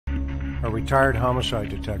a retired homicide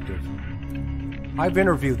detective. I've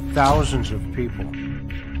interviewed thousands of people,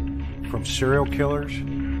 from serial killers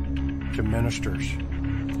to ministers.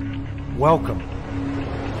 Welcome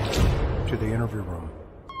to the interview room.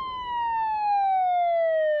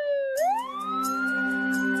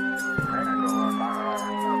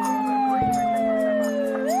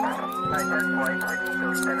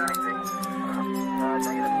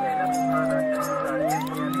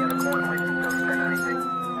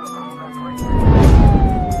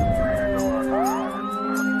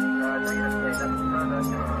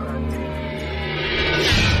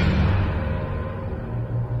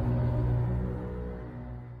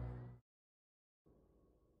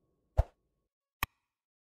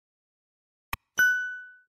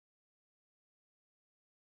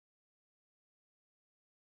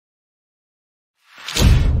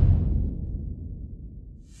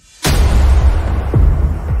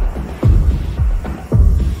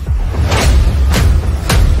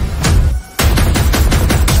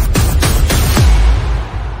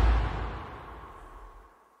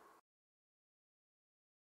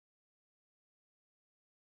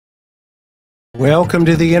 Welcome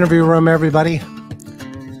to the interview room, everybody,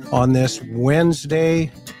 on this Wednesday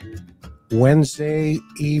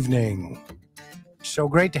evening. So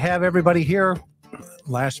great to have everybody here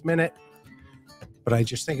last minute, but I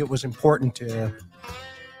just think it was important to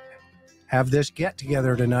have this get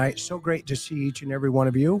together tonight. So great to see each and every one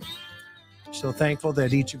of you. So thankful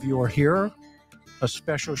that each of you are here. A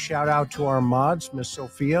special shout out to our mods, Miss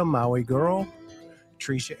Sophia, Maui Girl,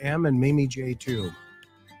 Teresa M, and Mimi J2.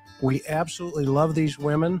 We absolutely love these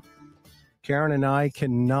women. Karen and I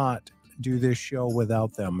cannot do this show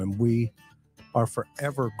without them, and we are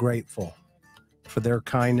forever grateful for their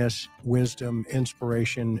kindness, wisdom,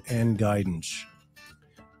 inspiration, and guidance.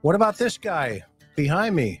 What about this guy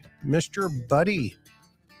behind me, Mr. Buddy?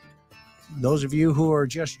 Those of you who are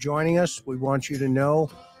just joining us, we want you to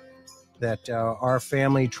know that our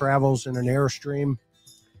family travels in an Airstream,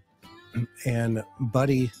 and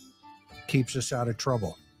Buddy keeps us out of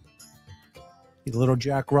trouble. He's a little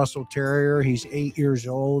Jack Russell Terrier. He's 8 years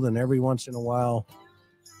old, and every once in a while,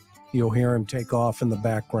 you'll hear him take off in the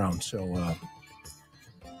background. So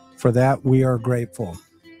for that, we are grateful.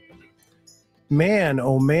 Man,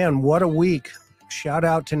 oh man, what a week. Shout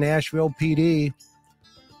out to Nashville PD.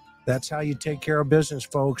 That's how you take care of business,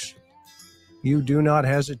 folks. You do not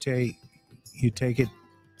hesitate. You take it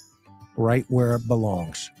right where it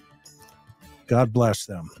belongs. God bless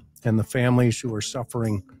them and the families who are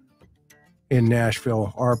suffering in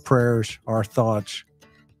Nashville. Our prayers, our thoughts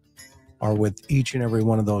are with each and every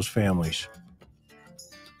one of those families.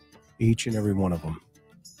 Each and every one of them.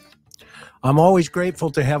 I'm always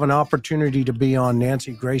grateful to have an opportunity to be on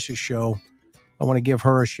Nancy Grace's show. I want to give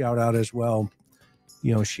her a shout out as well.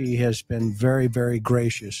 You know, she has been very, very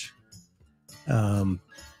gracious.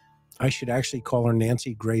 I should actually call her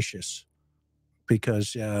Nancy Gracious,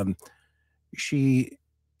 because she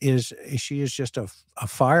is just a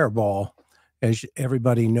fireball, as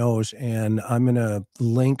everybody knows. And I'm going to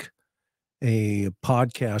link a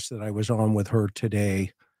podcast that I was on with her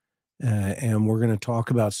today. And we're going to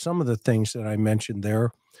talk about some of the things that I mentioned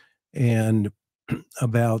there, and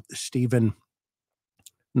about Stephen,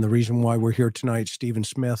 and the reason why we're here tonight, Stephen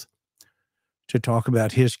Smith, to talk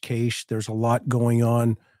about his case. There's a lot going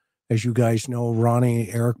on. As you guys know,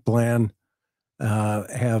 Ronnie, Eric Bland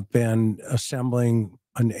have been assembling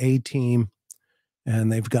an A-team,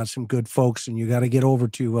 and they've got some good folks, and you got to get over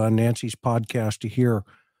to Nancy's podcast to hear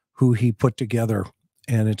who he put together.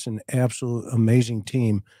 And it's an absolute amazing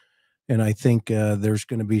team. And I think there's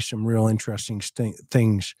going to be some real interesting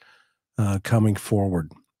things coming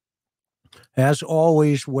forward. As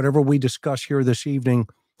always, whatever we discuss here this evening,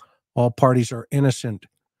 all parties are innocent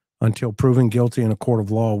until proven guilty in a court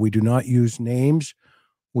of law. We do not use names.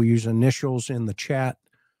 We use initials in the chat.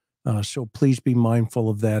 So please be mindful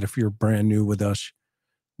of that if you're brand new with us.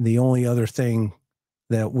 The only other thing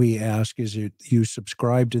that we ask is that you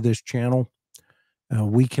subscribe to this channel.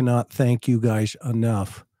 We cannot thank you guys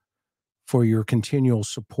enough for your continual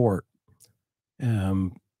support.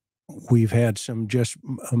 We've had some just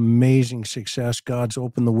amazing success. God's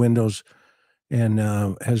opened the windows and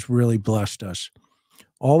has really blessed us.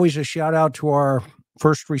 Always a shout out to our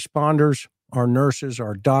first responders, our nurses,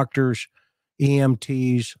 our doctors,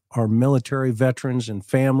 EMTs, our military veterans and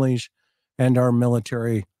families, and our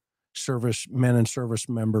military service men and service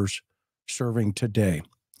members serving today.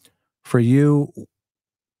 For you,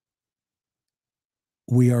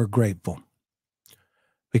 we are grateful,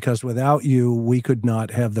 because without you, we could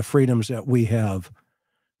not have the freedoms that we have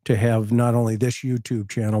to have not only this YouTube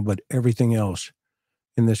channel, but everything else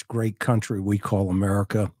in this great country we call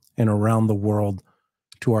America, and around the world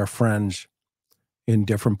to our friends in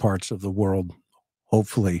different parts of the world.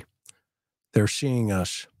 Hopefully, they're seeing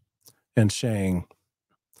us and saying,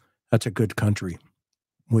 that's a good country.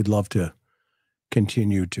 We'd love to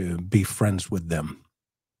continue to be friends with them.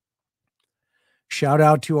 Shout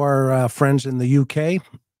out to our friends in the UK,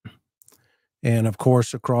 and of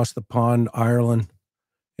course, across the pond, Ireland,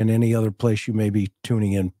 and any other place you may be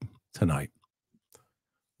tuning in tonight.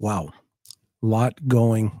 Wow, a lot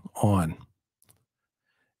going on.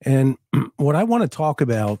 And what I want to talk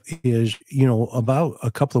about is, about a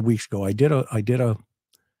couple of weeks ago, I did a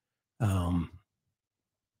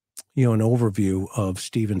an overview of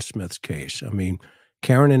Stephen Smith's case. I mean,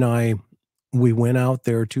 Karen and I, we went out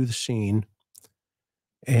there to the scene,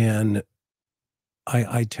 and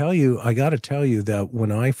I got to tell you that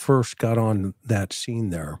when I first got on that scene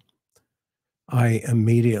there, I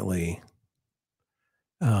immediately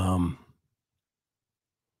thought,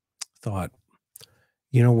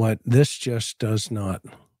 you know what, this just does not,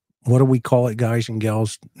 what do we call it, guys and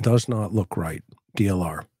gals, does not look right.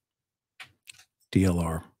 DLR.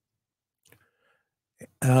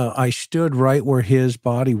 I stood right where his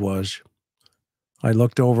body was. I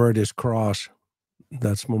looked over at his cross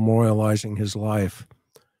that's memorializing his life.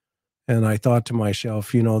 And I thought to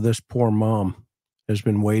myself, this poor mom has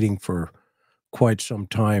been waiting for quite some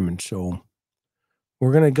time. And so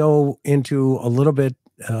we're going to go into a little bit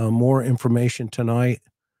more information tonight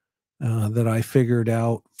that I figured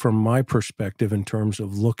out from my perspective in terms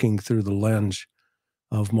of looking through the lens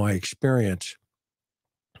of my experience.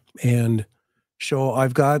 And so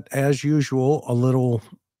I've got, as usual, a little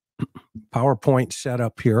PowerPoint set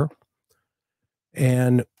up here.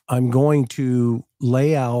 And I'm going to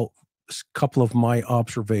lay out a couple of my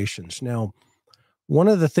observations. Now, one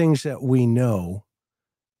of the things that we know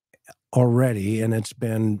already, and it's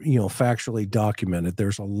been, factually documented,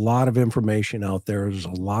 there's a lot of information out there. There's a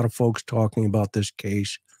lot of folks talking about this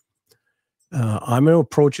case. I'm going to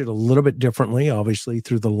approach it a little bit differently, obviously,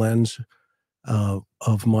 through the lens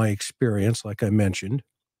of my experience, like I mentioned.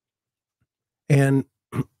 And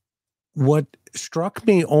what struck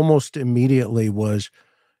me almost immediately was,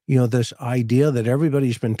 this idea that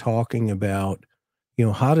everybody's been talking about,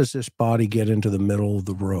 how does this body get into the middle of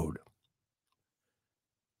the road?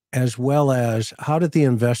 As well as how did the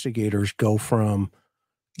investigators go from,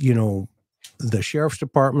 the sheriff's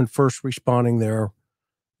department first responding there,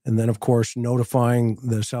 and then, of course, notifying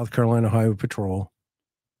the South Carolina Highway Patrol,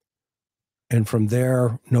 and from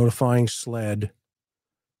there, notifying SLED,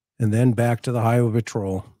 and then back to the Highway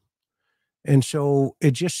Patrol. And so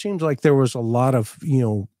it just seems like there was a lot of,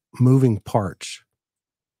 moving parts,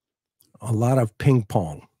 a lot of ping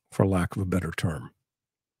pong, for lack of a better term.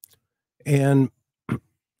 And,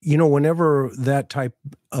 whenever that type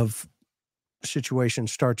of situation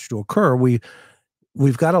starts to occur,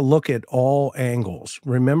 we've got to look at all angles.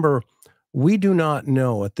 Remember, we do not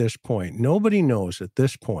know at this point, nobody knows at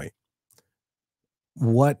this point,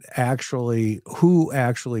 who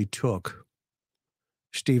actually took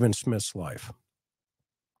Stephen Smith's life.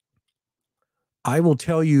 I will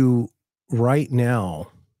tell you right now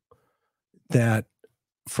that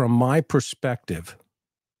from my perspective,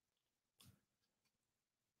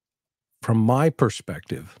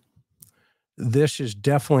 this is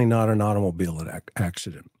definitely not an automobile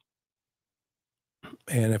accident.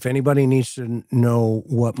 And if anybody needs to know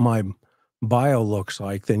what my bio looks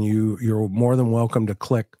like, then you're more than welcome to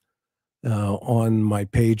click on my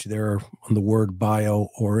page there on the word bio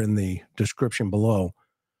or in the description below,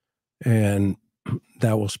 and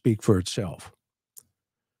that will speak for itself.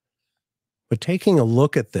 But taking a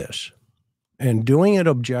look at this and doing it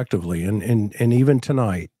objectively, and even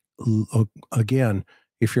tonight, again,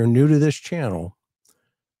 if you're new to this channel,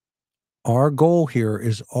 our goal here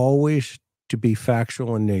is always to be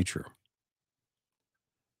factual in nature.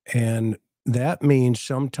 And that means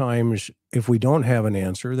sometimes if we don't have an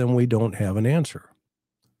answer, then we don't have an answer.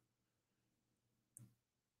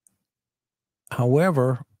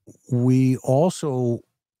 However, we also,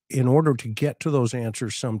 in order to get to those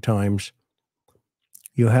answers, sometimes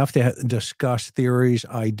you have to discuss theories,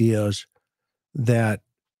 ideas that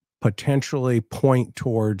potentially point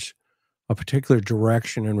towards a particular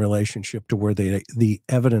direction in relationship to where the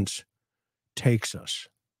evidence takes us.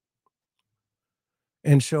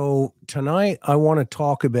 And so tonight I want to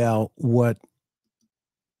talk about what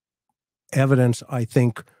evidence I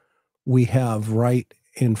think we have right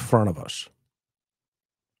in front of us.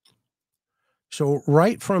 So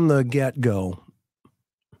right from the get-go,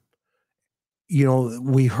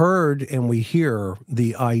 we heard and we hear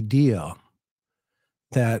the idea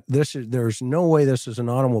that there's no way this is an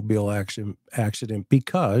automobile accident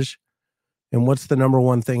because, and what's the number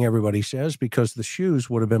one thing everybody says? Because the shoes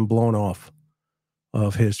would have been blown off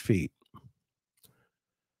of his feet.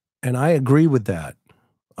 And I agree with that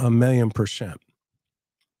 1,000,000%.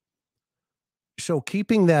 So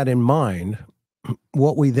keeping that in mind,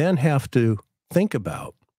 what we then have to think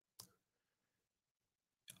about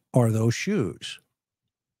are those shoes.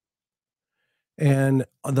 And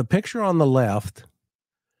the picture on the left,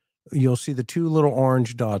 you'll see the two little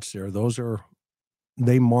orange dots there.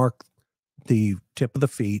 They mark the tip of the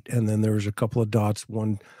feet, and then there's a couple of dots,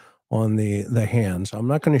 one on the hands. I'm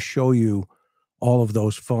not going to show you all of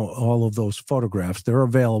those photographs. They're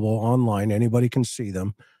available online. Anybody can see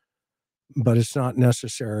them, but it's not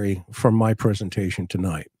necessary for my presentation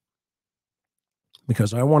tonight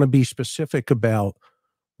because I want to be specific about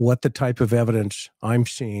what the type of evidence I'm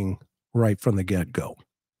seeing right from the get-go.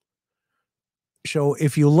 So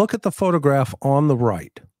if you look at the photograph on the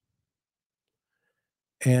right,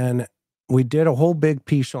 and we did a whole big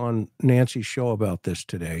piece on Nancy's show about this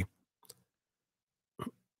today.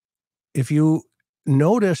 If you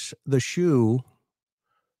notice the shoe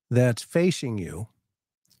that's facing you,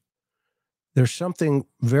 there's something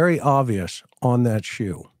very obvious on that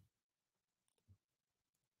shoe.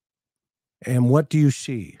 And what do you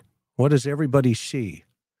see? What does everybody see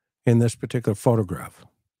in this particular photograph?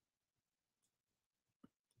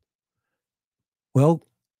 Well,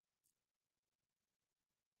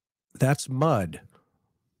 that's mud.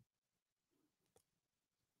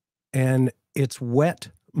 And it's wet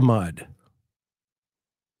mud.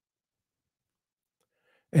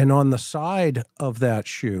 And on the side of that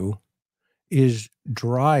shoe is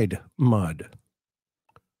dried mud,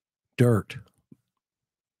 dirt.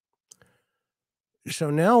 So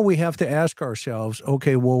now we have to ask ourselves,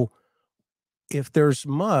 okay, well, if there's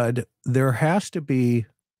mud, there has to be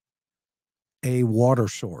a water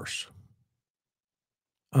source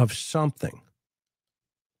of something.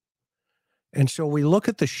 And so we look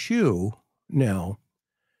at the shoe now,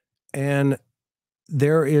 and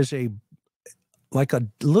there is like a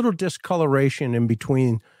little discoloration in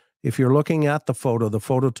between. If you're looking at the photo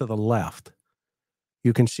to the left,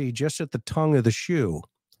 you can see just at the tongue of the shoe,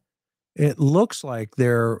 it looks like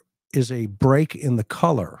there is a break in the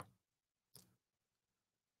color.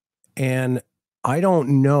 And I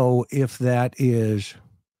don't know if that is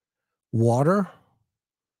water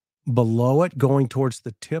below it going towards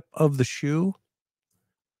the tip of the shoe,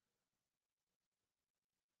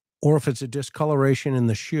 or if it's a discoloration in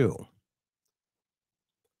the shoe.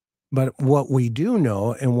 But what we do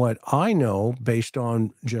know, and what I know based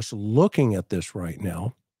on just looking at this right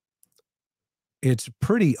now, it's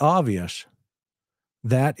pretty obvious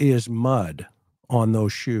that is mud on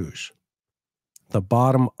those shoes, the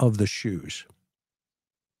bottom of the shoes.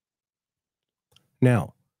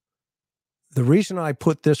 Now, the reason I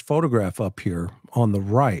put this photograph up here on the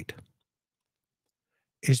right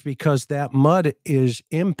is because that mud is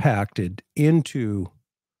impacted into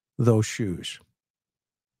those shoes.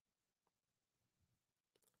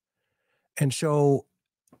 And so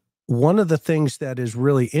one of the things that is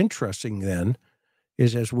really interesting then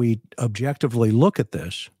is, as we objectively look at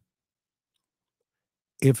this,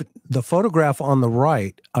 if the photograph on the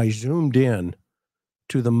right, I zoomed in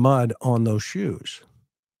to the mud on those shoes,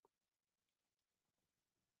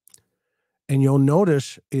 and you'll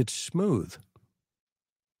notice it's smooth.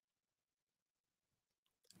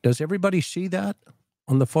 Does everybody see that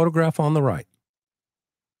on the photograph on the right?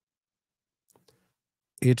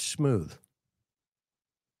 It's smooth.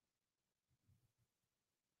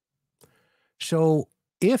 So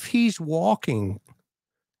if he's walking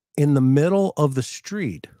in the middle of the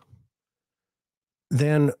street,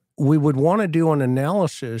 then we would want to do an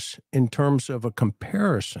analysis in terms of a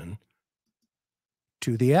comparison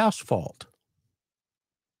to the asphalt.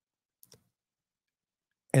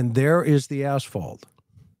 And there is the asphalt.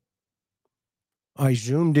 I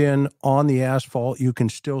zoomed in on the asphalt. You can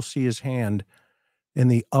still see his hand in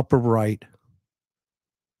the upper right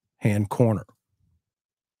hand corner.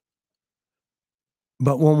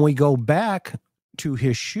 But when we go back to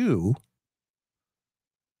his shoe,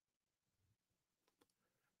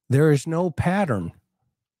 there is no pattern,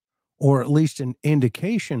 or at least an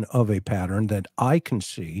indication of a pattern that I can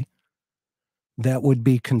see that would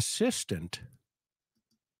be consistent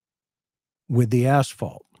with the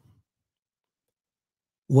asphalt.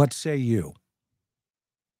 What say you?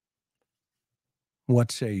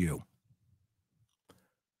 What say you?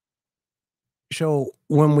 So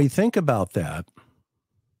when we think about that,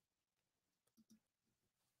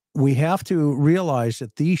 we have to realize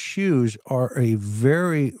that these shoes are a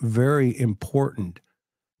very, very important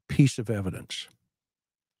piece of evidence.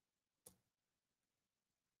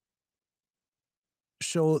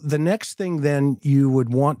 So the next thing then you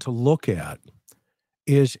would want to look at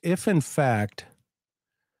is if in fact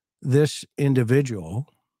this individual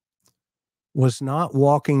was not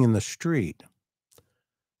walking in the street,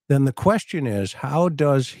 then the question is, how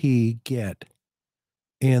does he get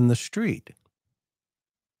in the street?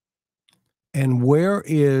 And where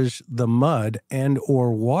is the mud and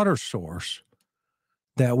or water source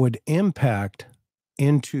that would impact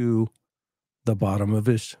into the bottom of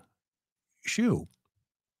his shoe?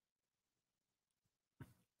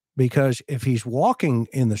 Because if he's walking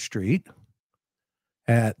in the street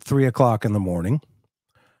at 3 o'clock in the morning,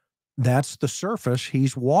 that's the surface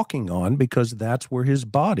he's walking on because that's where his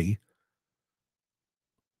body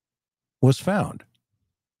was found.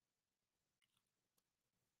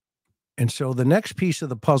 And so the next piece of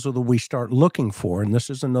the puzzle that we start looking for, and this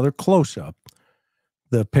is another close-up,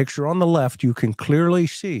 the picture on the left, you can clearly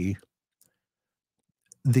see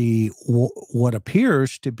what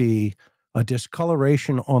appears to be a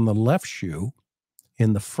discoloration on the left shoe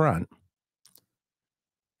in the front.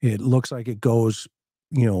 It looks like it goes,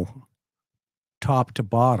 top to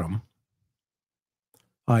bottom,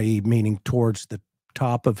 i.e. meaning towards the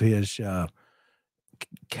top of his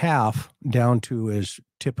calf down to his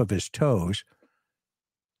tip of his toes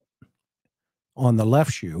on the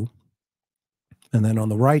left shoe. And then on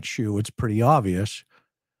the right shoe, it's pretty obvious.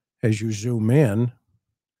 As you zoom in,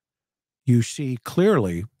 you see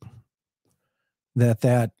clearly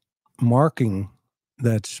that marking,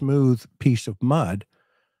 that smooth piece of mud,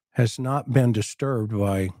 has not been disturbed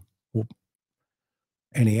by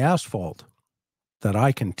any asphalt that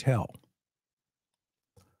I can tell.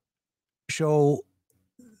 So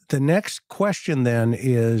the next question then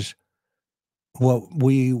is what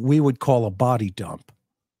we would call a body dump.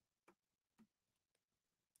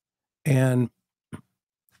 And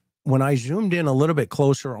when I zoomed in a little bit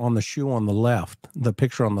closer on the shoe on the left, the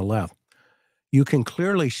picture on the left, you can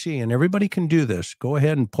clearly see, and everybody can do this, go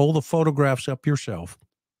ahead and pull the photographs up yourself,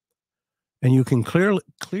 and you can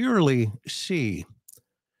clearly see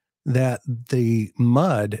that the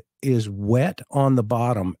mud is wet on the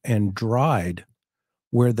bottom and dried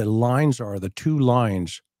where the lines are, the two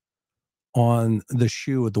lines on the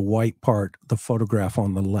shoe of the white part, the photograph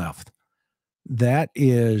on the left. That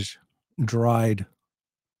is dried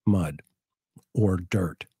mud or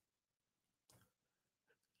dirt.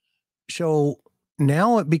 So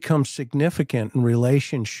now it becomes significant in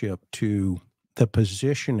relationship to the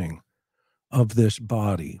positioning of this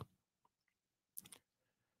body.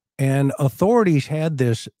 And authorities had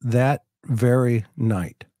this that very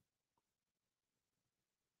night.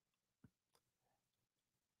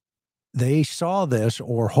 They saw this,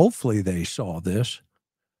 or hopefully they saw this,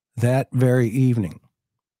 that very evening.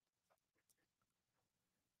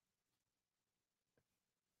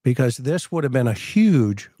 Because this would have been a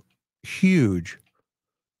huge, huge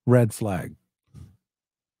red flag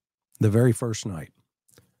the very first night.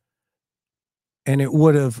 And it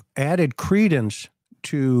would have added credence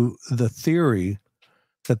to the theory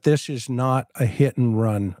that this is not a hit and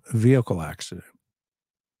run vehicle accident.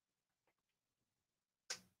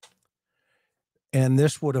 And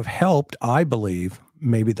this would have helped, I believe,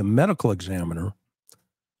 maybe the medical examiner,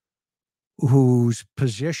 whose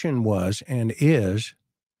position was and is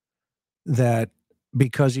that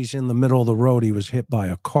because he's in the middle of the road, he was hit by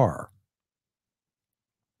a car.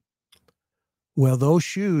 Well, those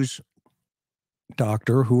shoes,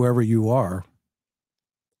 doctor, whoever you are,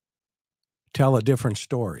 tell a different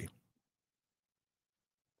story.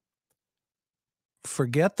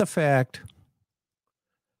 Forget the fact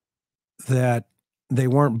that they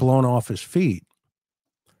weren't blown off his feet.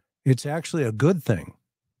 It's actually a good thing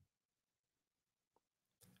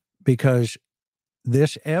because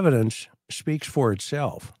this evidence speaks for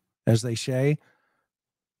itself. As they say,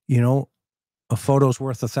 a photo's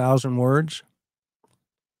worth 1,000 words.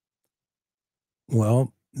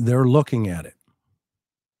 Well, they're looking at it.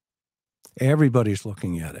 Everybody's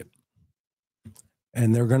looking at it.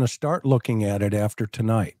 And they're going to start looking at it after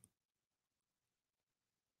tonight.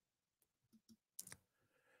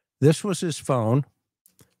 This was his phone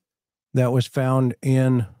that was found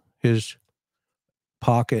in his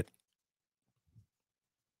pocket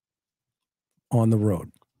on the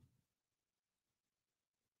road.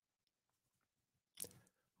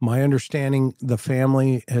 My understanding, the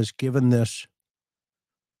family has given this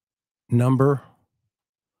number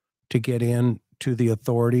to get in to the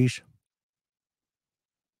authorities,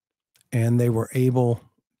 and they were able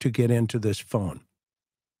to get into this phone.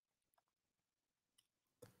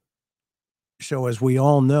 So as we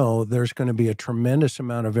all know, there's going to be a tremendous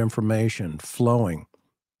amount of information flowing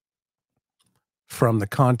from the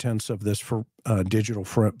contents of this digital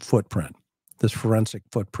footprint, this forensic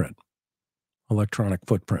footprint, electronic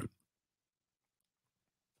footprint.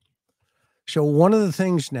 So one of the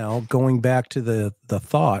things now, going back to the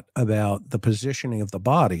thought about the positioning of the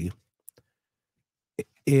body,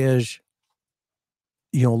 is,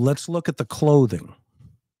 let's look at the clothing.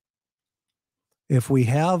 If we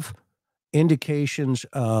have indications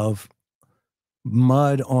of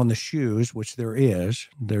mud on the shoes, which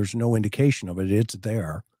there's no indication of it, it's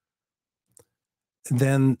there,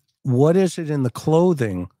 then what is it in the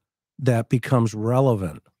clothing that becomes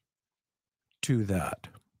relevant to that?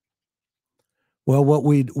 Well,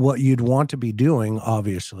 what you'd want to be doing,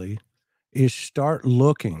 obviously, is start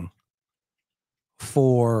looking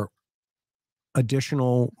for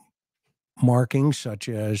additional markings such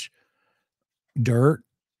as dirt,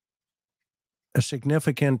 a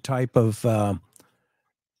significant type of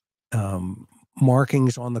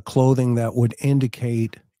markings on the clothing that would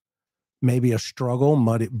indicate maybe a struggle,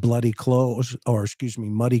 muddy clothes,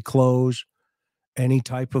 any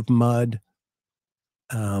type of mud,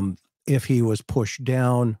 if he was pushed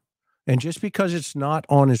down. And just because it's not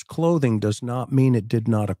on his clothing does not mean it did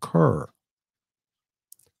not occur.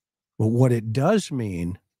 But what it does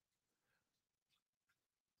mean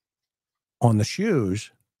on the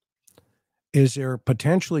shoes is there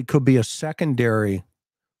potentially could be a secondary,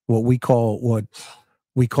 what we call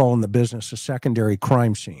in the business a secondary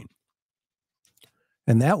crime scene.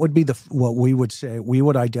 And that would be what we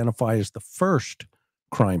would identify as the first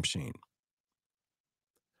crime scene.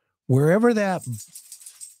 Wherever that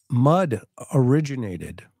mud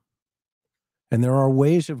originated, and there are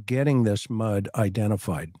ways of getting this mud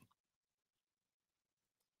identified.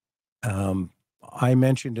 I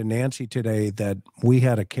mentioned to Nancy today that we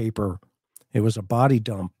had a caper. It was a body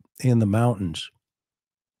dump in the mountains.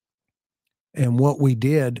 And what we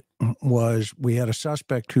did was we had a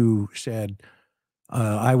suspect who said,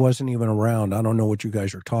 I wasn't even around. I don't know what you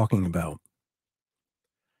guys are talking about.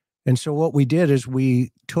 And so what we did is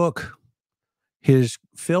we took his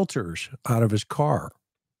filters out of his car.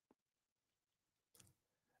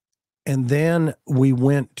 And then we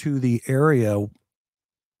went to the area.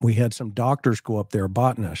 We had some doctors go up there,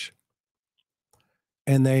 botanists,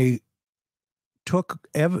 and they took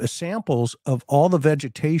samples of all the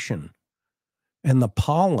vegetation and the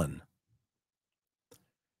pollen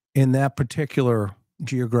in that particular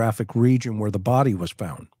geographic region where the body was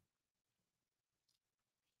found.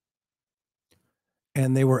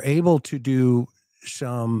 And they were able to do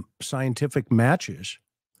some scientific matches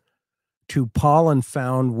to pollen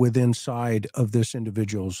found inside of this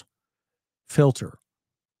individual's filter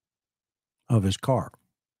of his car.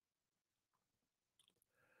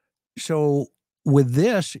 So with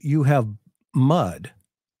this, you have mud,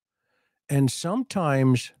 and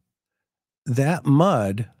sometimes that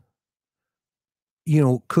mud,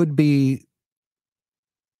 could be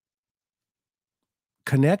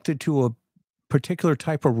connected to a particular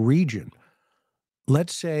type of region.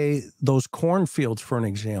 Let's say those cornfields, for an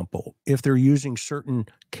example, if they're using certain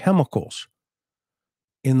chemicals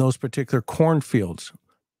in those particular cornfields,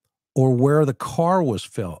 or where the car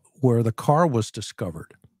was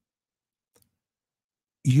discovered,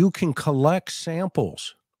 you can collect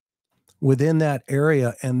samples within that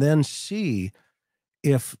area and then see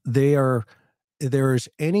if there is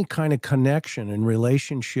any kind of connection in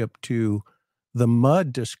relationship to the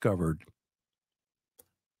mud discovered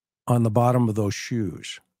on the bottom of those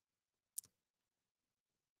shoes.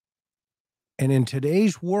 And in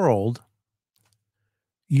today's world,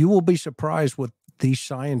 you will be surprised what these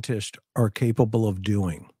scientists are capable of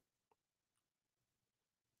doing.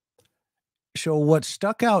 So what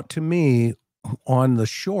stuck out to me on the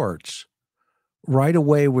shorts right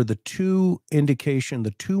away were the two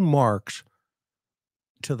marks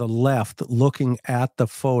to the left looking at the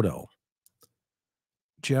photo,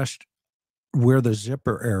 just where the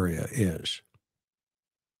zipper area is.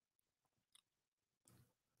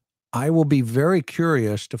 I will be very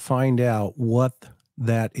curious to find out what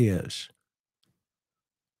that is.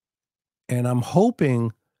 And I'm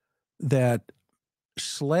hoping that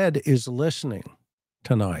SLED is listening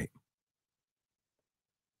tonight.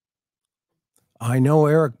 I know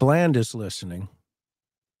Eric Bland is listening,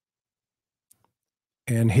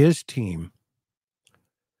 and his team.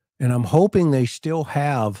 And I'm hoping they still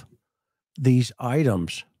have these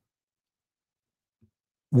items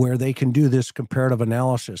where they can do this comparative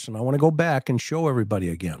analysis. And I want to go back and show everybody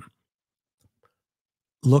again.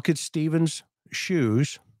 Look at Stephen's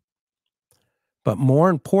shoes. But more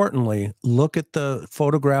importantly, look at the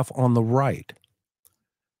photograph on the right.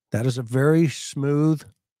 That is a very smooth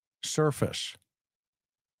surface.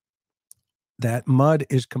 That mud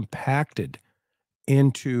is compacted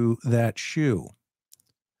into that shoe.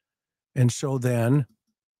 And so then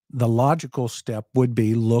the logical step would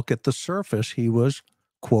be look at the surface he was,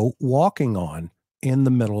 quote, walking on in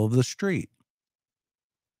the middle of the street.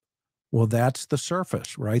 Well, that's the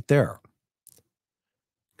surface right there.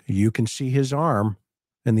 You can see his arm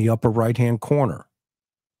in the upper right-hand corner.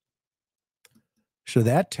 So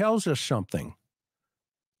that tells us something.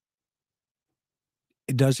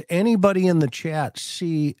 Does anybody in the chat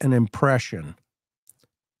see an impression?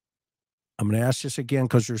 I'm going to ask this again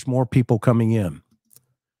because there's more people coming in.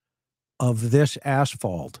 Of this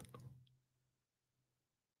asphalt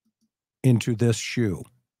into this shoe.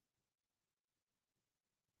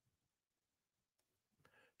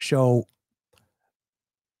 So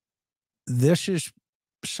this is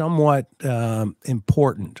somewhat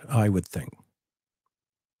important, I would think.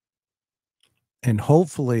 And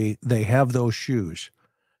hopefully they have those shoes.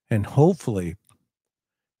 And hopefully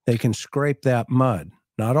they can scrape that mud.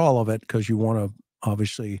 Not all of it, because you want to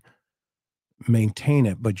obviously maintain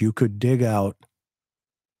it, but you could dig out,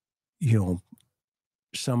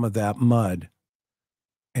 some of that mud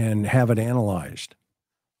and have it analyzed.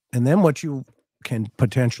 And then what you can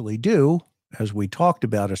potentially do, as we talked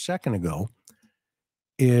about a second ago,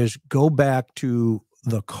 is go back to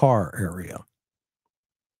the car area.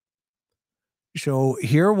 So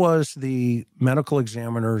here was the medical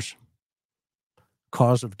examiner's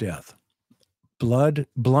cause of death.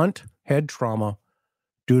 Blunt head trauma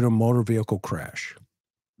due to motor vehicle crash.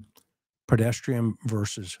 Pedestrian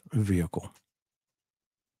versus vehicle.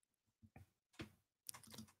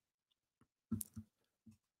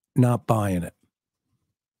 Not buying it.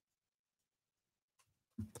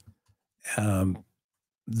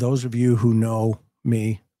 Those of you who know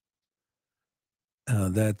me,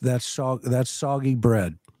 that's soggy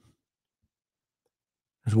bread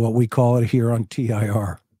is what we call it here on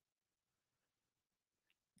TIR.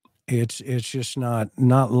 It's just not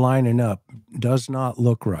lining up. Does not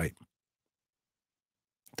look right.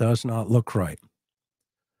 Does not look right.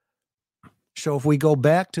 So if we go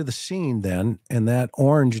back to the scene then, and that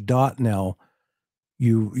orange dot now,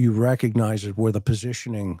 you recognize it where the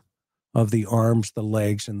positioning of the arms, the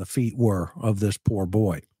legs, and the feet were of this poor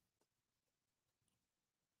boy.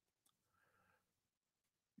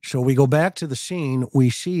 So we go back to the scene, we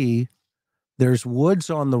see there's woods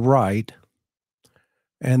on the right,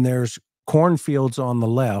 and there's cornfields on the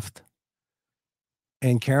left.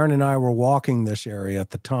 And Karen and I were walking this area at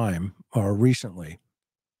the time, or recently.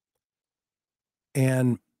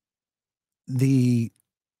 And the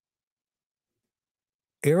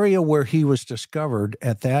area where he was discovered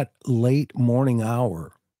at that late morning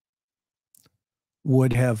hour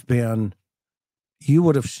would have been, you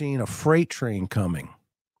would have seen a freight train coming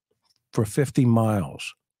for 50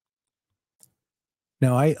 miles.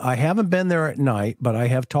 Now, I haven't been there at night, but I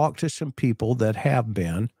have talked to some people that have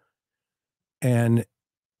been. And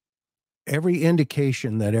every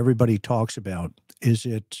indication that everybody talks about is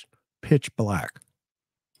it's pitch black.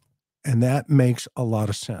 And that makes a lot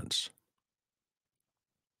of sense.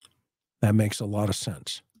 That makes a lot of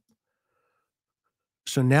sense.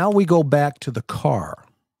 So now we go back to the car.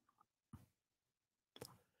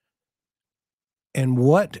 And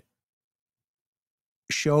what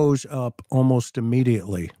shows up almost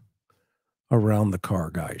immediately around the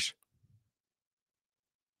car, guys?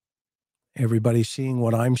 Everybody seeing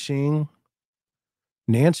what I'm seeing?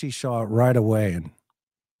 Nancy saw it right away. And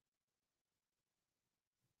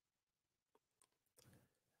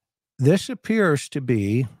this appears to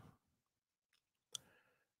be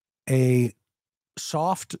a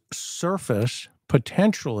soft surface,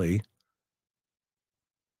 potentially,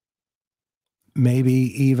 maybe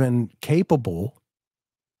even capable,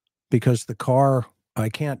 because the car, I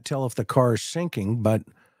can't tell if the car is sinking, but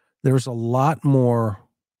there's a lot more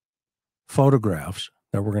photographs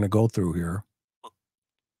that we're going to go through here.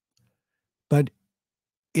 But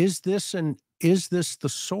is this the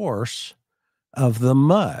source of the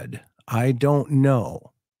mud? I don't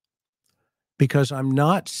know, because I'm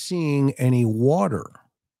not seeing any water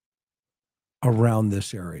around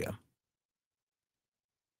this area.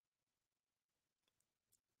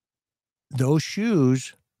 Those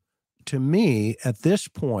shoes, to me, at this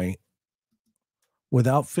point,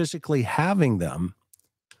 without physically having them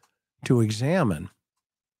to examine,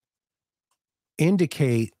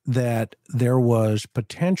 indicate that there was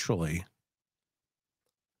potentially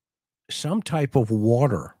some type of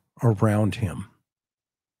water around him.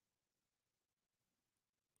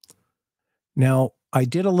 Now, I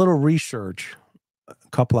did a little research a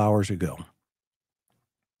couple hours ago,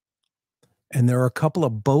 and there are a couple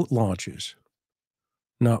of boat launches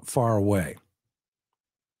not far away.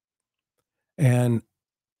 And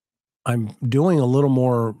I'm doing a little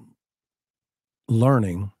more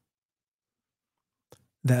learning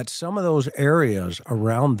that some of those areas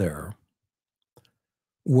around there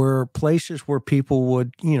were places where people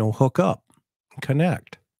would, hook up,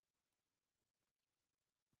 connect.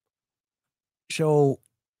 So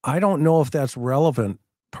I don't know if that's relevant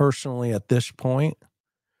personally at this point.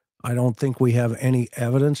 I don't think we have any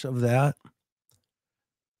evidence of that.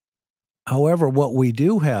 However, what we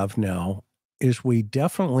do have now is we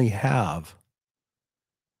definitely have,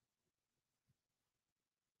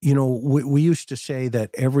 we used to say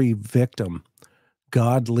that every victim,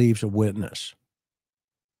 God leaves a witness.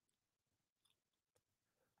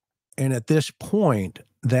 And at this point,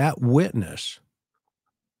 that witness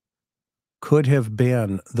could have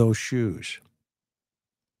been those shoes.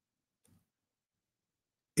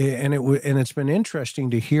 And it's been interesting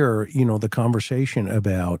to hear, the conversation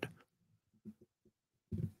about,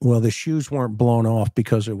 well, the shoes weren't blown off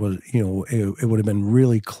because it was, it would have been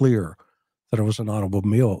really clear that it was an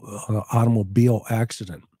automobile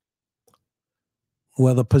accident.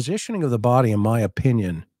 Well, the positioning of the body, in my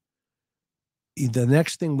opinion, the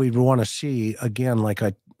next thing we'd want to see, again, like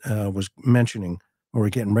I was mentioning, or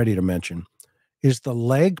getting ready to mention, is the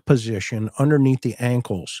leg position underneath the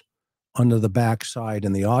ankles, under the backside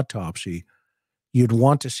in the autopsy. You'd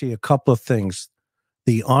want to see a couple of things: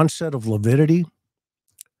 the onset of lividity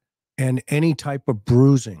and any type of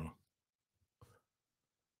bruising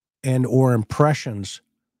and or impressions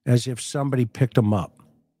as if somebody picked them up.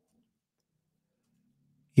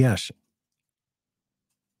 Yes.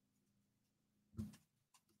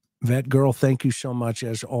 Vet girl, thank you so much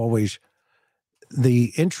as always.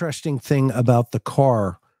 The interesting thing about the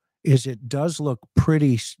car is it does look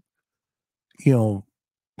pretty,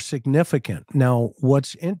 significant. Now, why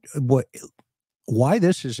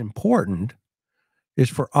this is important is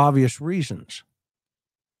for obvious reasons.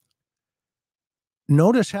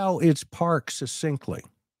 Notice how it's parked succinctly.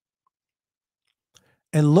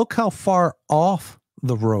 And look how far off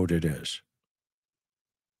the road it is.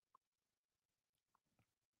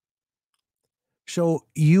 So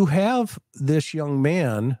you have this young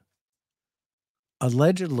man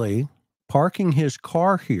allegedly parking his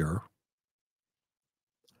car here,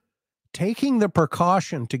 taking the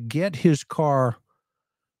precaution to get his car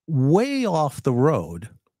way off the road.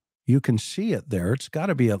 You can see it there. It's got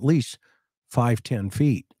to be at least 5-10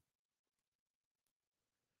 feet.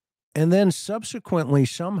 And then subsequently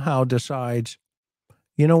somehow decides,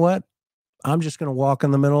 you know what? I'm just going to walk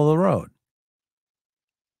in the middle of the road.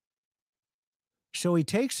 So he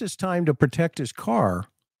takes his time to protect his car,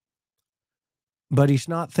 but he's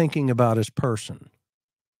not thinking about his person.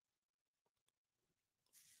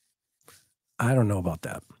 I don't know about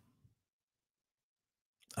that.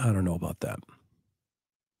 I don't know about that.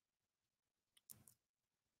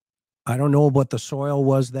 I don't know what the soil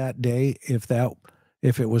was that day,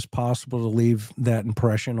 if it was possible to leave that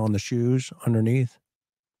impression on the shoes underneath.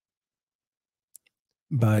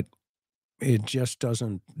 But it just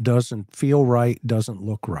doesn't feel right, doesn't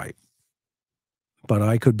look right. But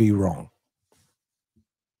I could be wrong.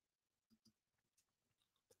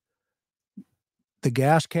 The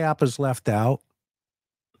gas cap is left out.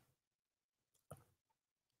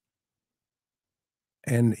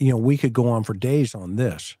 And, we could go on for days on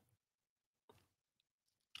this.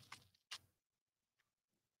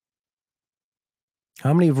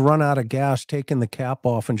 How many have run out of gas, taken the cap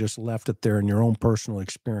off, and just left it there in your own personal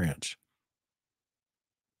experience?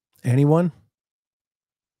 Anyone?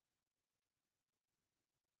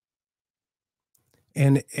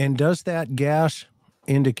 And does that gas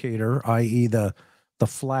indicator, i.e. the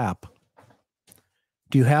flap,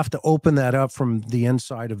 do you have to open that up from the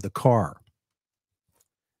inside of the car?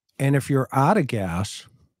 And if you're out of gas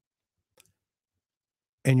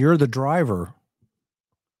and you're the driver,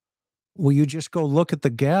 will you just go look at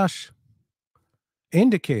the gas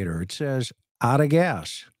indicator? It says out of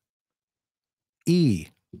gas. E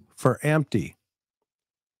for empty.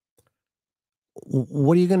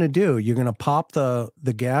 What are you going to do? You're going to pop the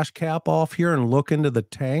gas cap off here and look into the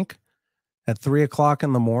tank at 3 o'clock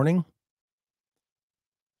in the morning?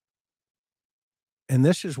 And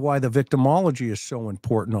this is why the victimology is so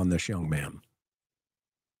important on this young man.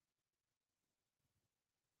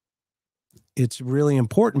 It's really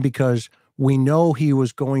important because we know he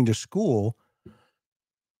was going to school,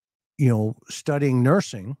 studying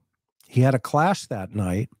nursing. He had a class that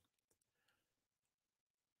night.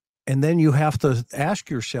 And then you have to ask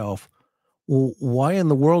yourself, Well, why in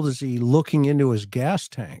the world is he looking into his gas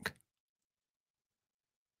tank?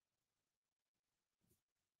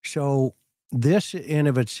 So this in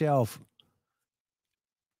of itself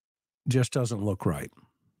just doesn't look right.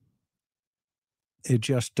 It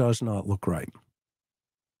just does not look right.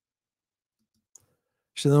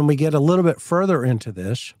 So then we get a little bit further into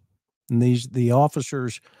this, and the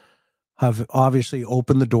officers have obviously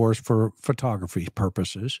opened the doors for photography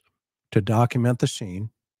purposes to document the scene.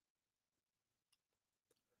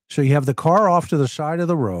 So you have the car off to the side of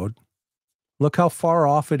the road. Look how far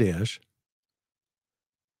off it is.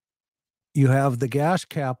 You have the gas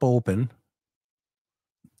cap open.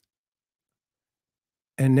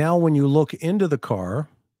 And now when you look into the car,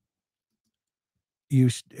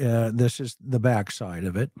 this is the back side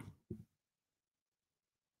of it.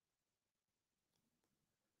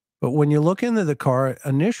 But when you look into the car,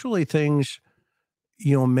 initially things,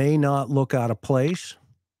 may not look out of place.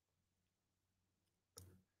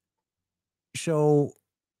 So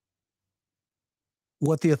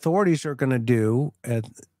what the authorities are going to do,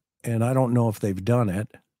 and I don't know if they've done it,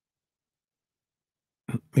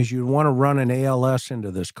 is you want to run an ALS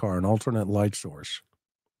into this car, an alternate light source.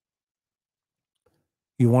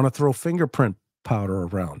 You want to throw fingerprint powder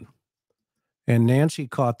around. And Nancy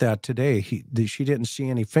caught that today. She didn't see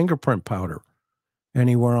any fingerprint powder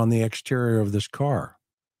anywhere on the exterior of this car,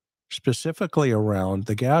 specifically around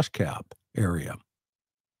the gas cap area.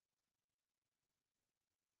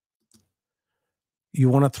 You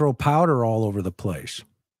want to throw powder all over the place.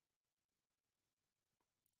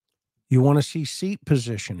 You want to see seat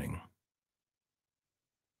positioning.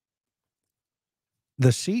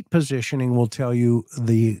 The seat positioning will tell you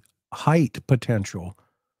the height potential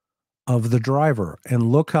of the driver.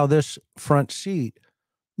 And look how this front seat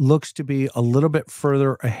looks to be a little bit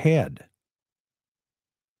further ahead.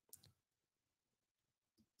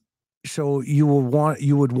 So you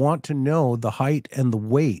would want to know the height and the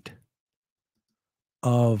weight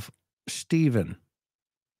of Stephen.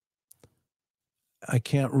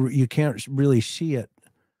 You can't really see it.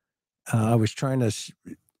 I was trying to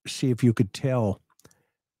see if you could tell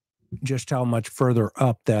just how much further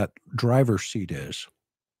up that driver's seat is.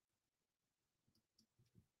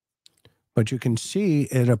 But you can see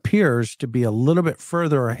it appears to be a little bit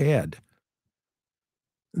further ahead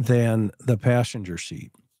than the passenger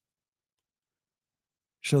seat.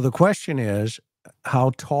 So the question is,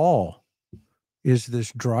 how tall is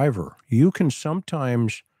this driver? You can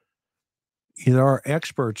sometimes, there are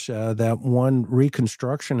experts, that one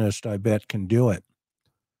reconstructionist, I bet, can do it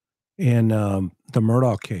in the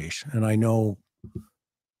Murdoch case. And I know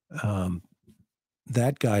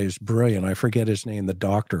that guy is brilliant. I forget his name, the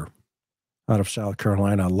doctor out of South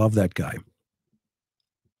Carolina. I love that guy.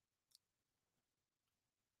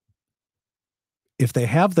 If they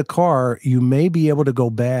have the car, you may be able to go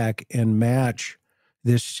back and match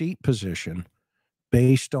this seat position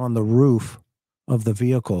based on the roof of the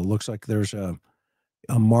vehicle. It looks like there's a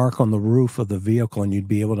mark on the roof of the vehicle, and you'd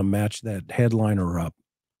be able to match that headliner up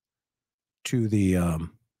to the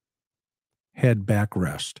head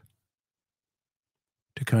backrest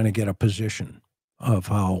to kind of get a position of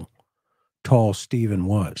how tall Stephen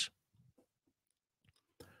was.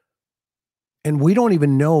 And we don't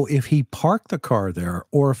even know if he parked the car there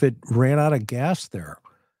or if it ran out of gas there.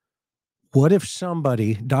 What if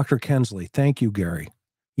somebody, Dr. Kensley, thank you, Gary.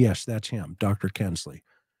 Yes, that's him, Dr. Kensley.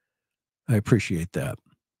 I appreciate that.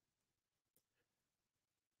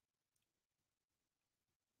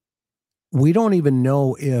 We don't even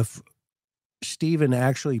know if Stephen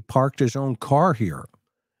actually parked his own car here.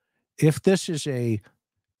 If this is a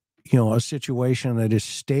situation that is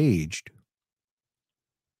staged,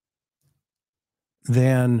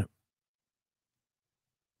 then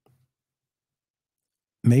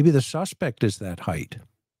maybe the suspect is that height.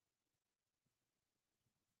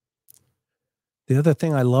 The other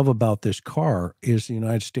thing I love about this car is the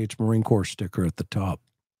United States Marine Corps sticker at the top.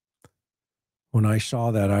 When I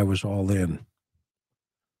saw that, I was all in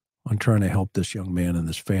on trying to help this young man and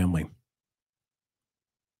this family.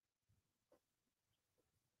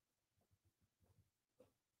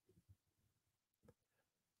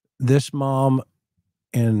 This mom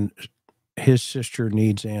and his sister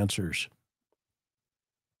needs answers.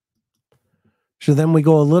 So then we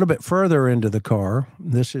go a little bit further into the car.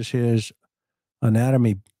 This is his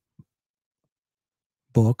anatomy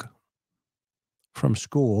book from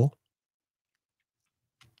school.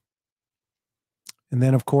 And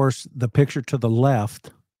then, of course, the picture to the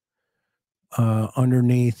left,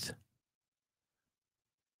 underneath,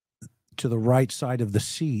 to the right side of the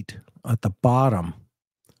seat at the bottom,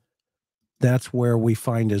 that's where we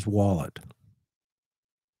find his wallet.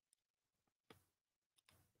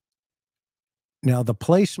 Now, the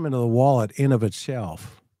placement of the wallet in of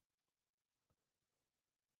itself,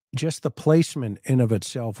 just the placement in of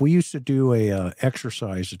itself, we used to do a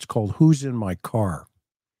exercise. It's called Who's in My Car?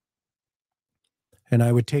 And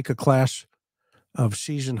I would take a class of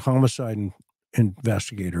seasoned homicide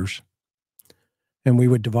investigators, and we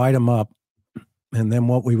would divide them up. And then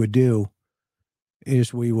what we would do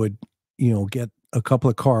is we would, get a couple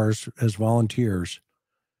of cars as volunteers.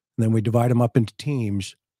 And then we divide them up into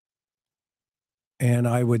teams. And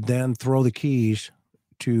I would then throw the keys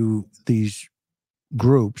to these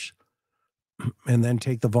groups and then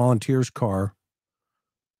take the volunteers' car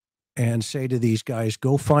and say to these guys,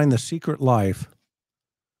 go find the secret life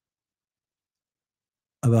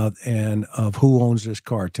of who owns this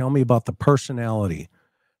car. Tell me about the personality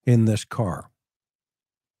in this car.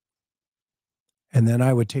 And then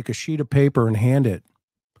I would take a sheet of paper and hand it.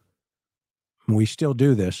 And we still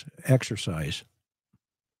do this exercise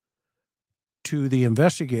to the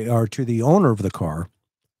investigator or to the owner of the car,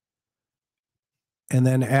 and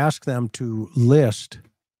then ask them to list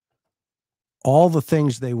all the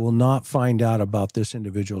things they will not find out about this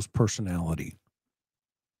individual's personality.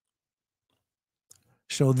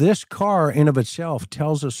 So this car in of itself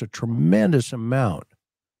tells us a tremendous amount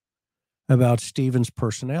about Stephen's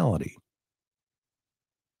personality.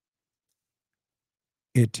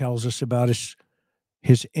 It tells us about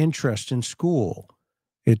his interest in school.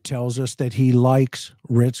 It tells us that he likes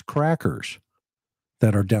Ritz crackers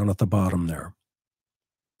that are down at the bottom there.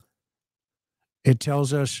 It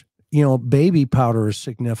tells us, baby powder is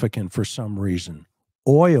significant for some reason,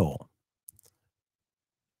 oil.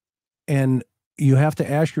 And you have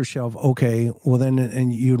to ask yourself, okay, well then,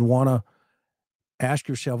 and you'd want to ask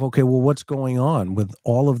yourself, okay, well, what's going on with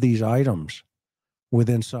all of these items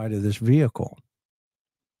inside of this vehicle?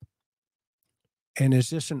 And is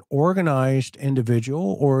this an organized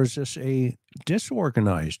individual or is this a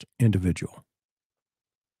disorganized individual?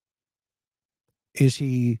 Is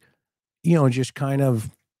he, just kind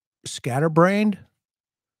of scatterbrained?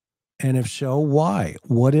 And if so, why?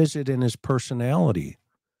 What is it in his personality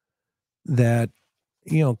that,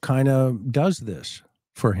 kind of does this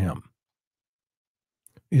for him?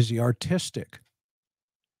 Is he artistic?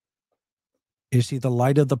 Is he the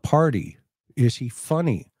light of the party? Is he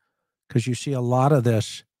funny? Because you see a lot of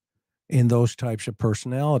this in those types of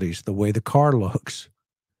personalities, the way the car looks,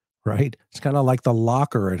 right? It's kind of like the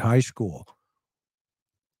locker at high school.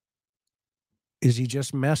 Is he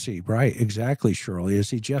just messy? Right, exactly, Shirley. Is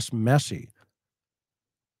he just messy?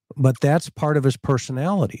 But that's part of his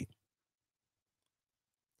personality.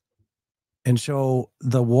 And so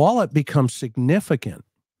the wallet becomes significant,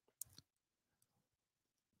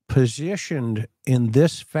 positioned in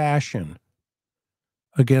this fashion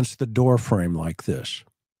against the door frame like this.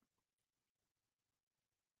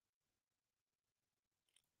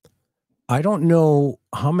 I don't know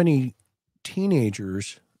how many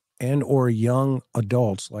teenagers and or young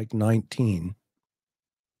adults like 19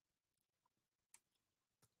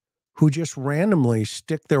 who just randomly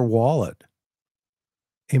stick their wallet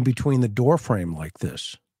in between the door frame like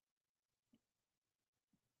this.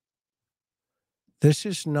 This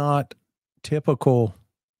is not typical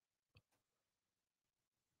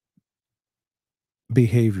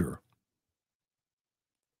behavior,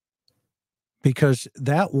 because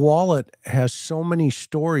that wallet has so many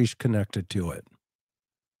stories connected to it.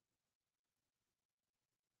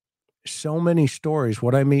 So many stories.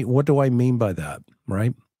 What do I mean by that,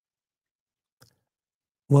 right?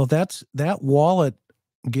 Well, that wallet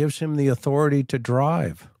gives him the authority to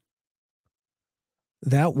drive.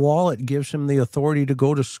 That wallet gives him the authority to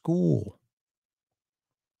go to school.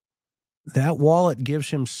 That wallet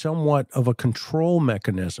gives him somewhat of a control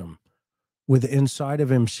mechanism inside of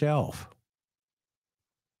himself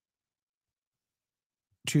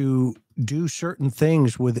to do certain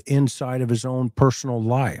things inside of his own personal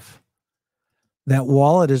life. That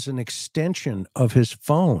wallet is an extension of his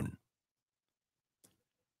phone.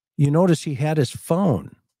 You notice he had his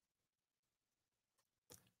phone.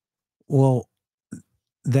 Well,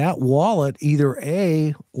 that wallet either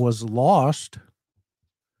A, was lost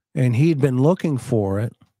and he'd been looking for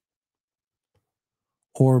it,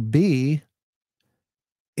 or B,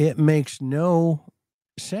 it makes no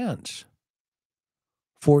sense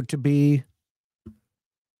for it to be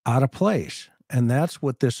out of place. And that's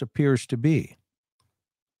what this appears to be.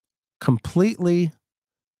 Completely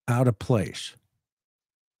out of place.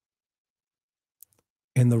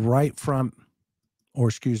 In the right front,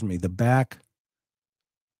 the back,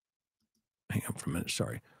 hang on for a minute,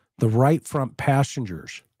 sorry. The right front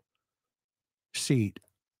passenger's seat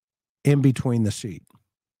in between the seat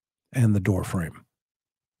and the door frame.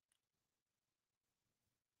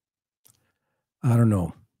 I don't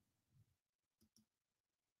know.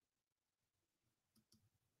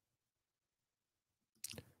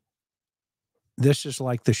 This is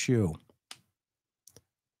like the shoe.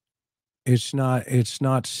 It's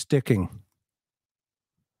not sticking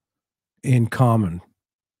in common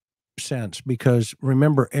sense, because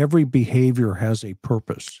remember, every behavior has a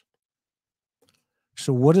purpose.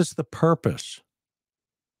 So what is the purpose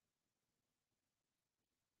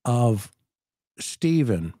of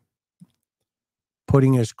Stephen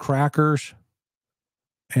putting his crackers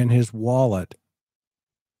and his wallet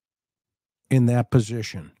in that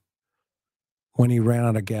position when he ran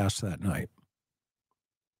out of gas that night?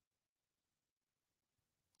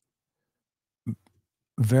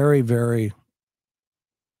 Very, very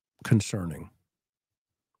concerning.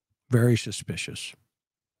 Very suspicious.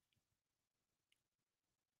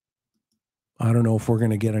 I don't know if we're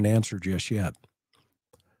going to get an answer just yet.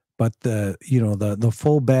 But the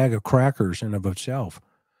full bag of crackers in of itself,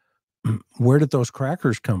 where did those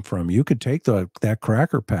crackers come from? You could take that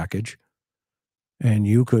cracker package and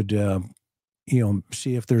you could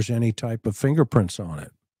see if there's any type of fingerprints on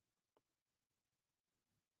it.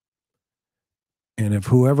 And if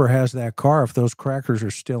whoever has that car, if those crackers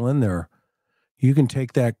are still in there, you can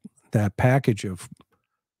take that package of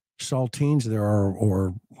saltines there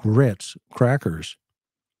or Ritz crackers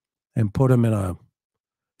and put them in a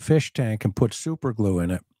fish tank and put super glue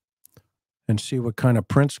in it and see what kind of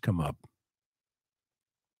prints come up.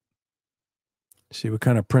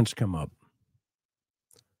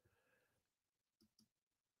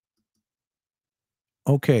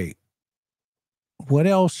 Okay. What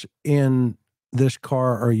else in this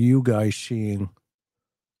car are you guys seeing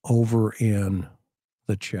over in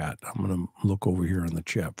the chat? I'm going to look over here in the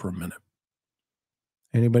chat for a minute.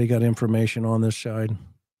 Anybody got information on this side?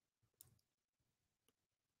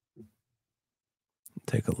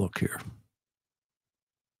 Take a look here.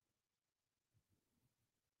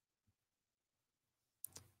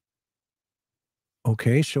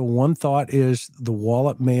 Okay, so one thought is the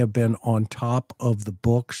wallet may have been on top of the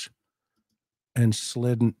books and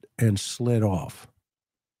slid off.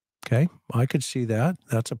 Okay, I could see that.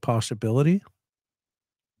 That's a possibility.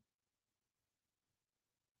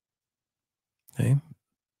 Okay.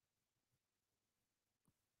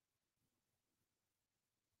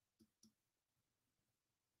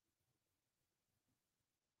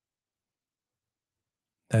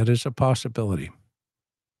 That is a possibility.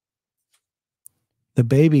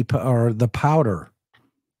 The powder.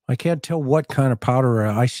 I can't tell what kind of powder.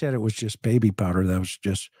 I said it was just baby powder. That was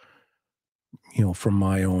just, from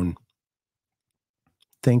my own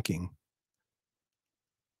thinking.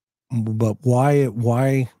 But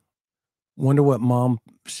why, wonder what Mom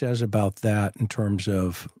says about that in terms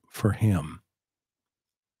of for him.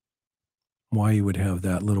 Why you would have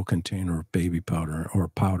that little container of baby powder or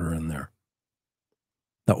powder in there.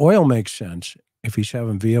 The oil makes sense if he's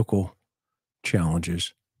having vehicle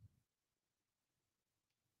challenges.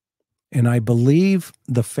 And I believe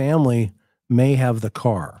the family may have the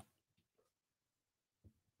car.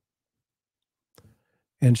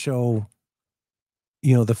 And so,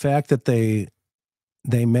 the fact that they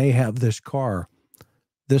may have this car,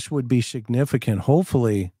 this would be significant.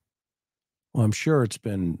 Hopefully, well, I'm sure it's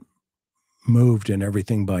been moved and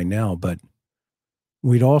everything by now, but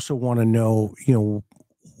we'd also want to know,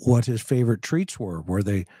 what his favorite treats were. Were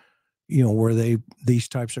they these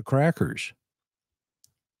types of crackers?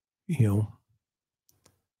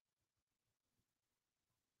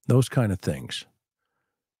 Those kind of things.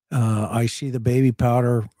 I see the baby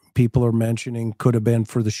powder people are mentioning could have been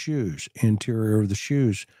for the shoes, interior of the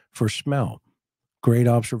shoes for smell. Great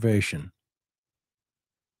observation.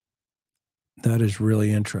 That is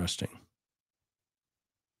really interesting.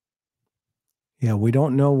 Yeah, we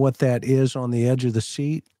don't know what that is on the edge of the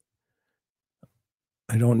seat.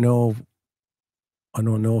 I don't know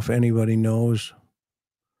if anybody knows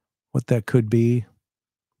what that could be.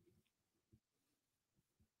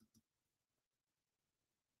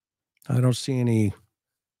 I don't see any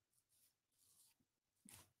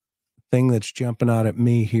thing that's jumping out at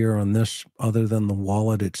me here on this other than the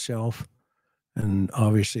wallet itself. And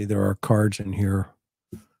obviously there are cards in here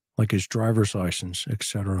like his driver's license,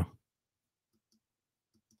 etc.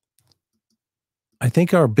 I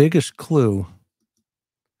think our biggest clue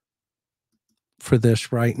for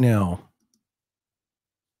this right now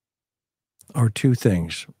are two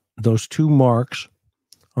things. Those two marks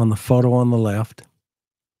on the photo on the left,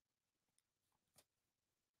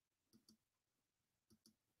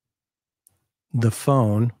 the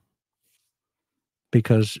phone,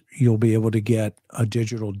 because you'll be able to get a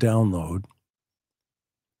digital download,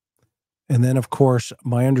 And then, of course,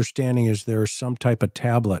 my understanding is there's some type of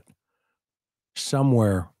tablet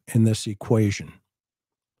somewhere in this equation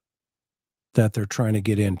that they're trying to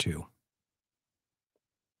get into.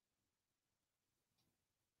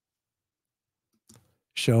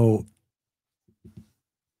 So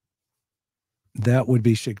that would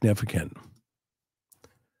be significant.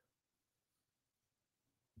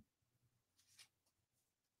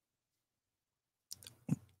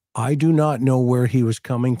 I do not know where he was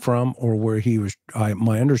coming from or where he was.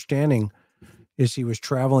 My understanding is he was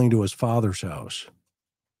traveling to his father's house.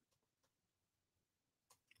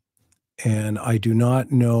 And I do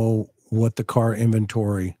not know what the car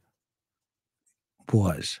inventory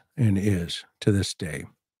was and is to this day.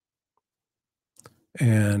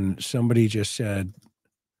 And somebody just said,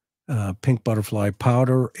 pink butterfly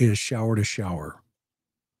powder is shower to shower.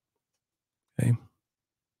 Okay.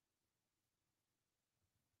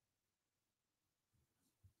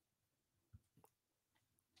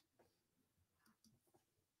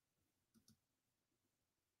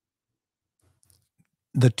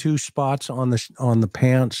 The two spots on the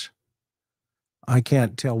pants, I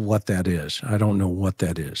can't tell what that is. I don't know what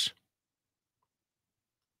that is.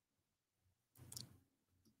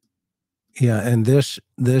 Yeah, and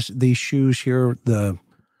these shoes here,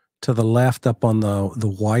 to the left up on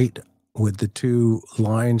the white with the two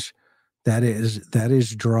lines, that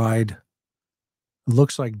is dried.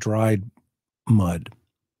 Looks like dried mud.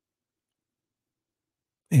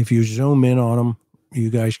 If you zoom in on them, you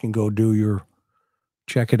guys can go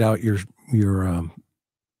check it out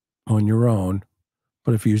on your own.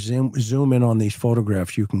 But if you zoom in on these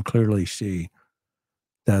photographs, you can clearly see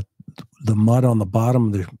that the mud on the bottom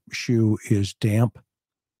of the shoe is damp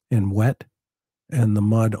and wet, and the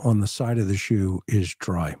mud on the side of the shoe is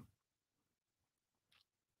dry.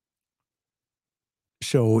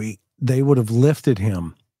 So they would have lifted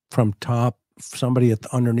him from top, somebody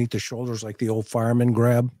underneath the shoulders, like the old fireman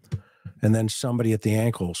grab, and then somebody at the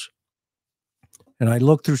ankles. And I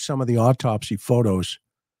looked through some of the autopsy photos,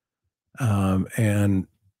 and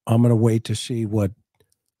I'm going to wait to see what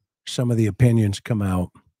some of the opinions come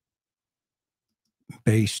out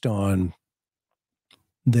based on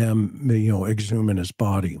them, exhuming his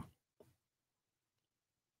body.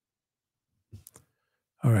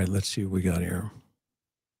 All right, let's see what we got here.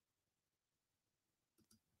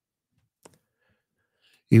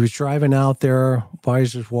 He was driving out there. Why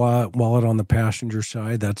is his wallet on the passenger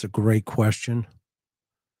side? That's a great question.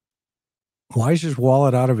 Why is his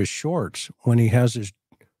wallet out of his shorts when he has his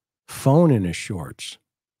phone in his shorts?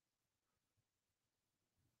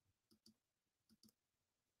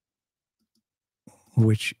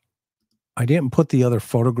 Which I didn't put the other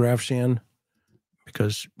photographs in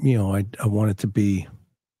because, I wanted to be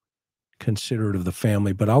considerate of the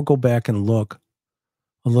family, but I'll go back and look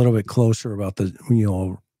a little bit closer about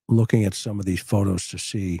looking at some of these photos to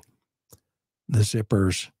see the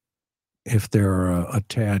zippers, if they're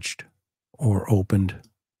attached or opened,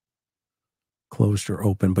 closed or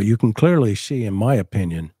open. But you can clearly see, in my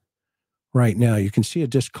opinion, right now, you can see a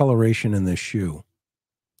discoloration in this shoe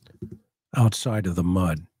outside of the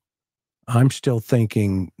mud. I'm still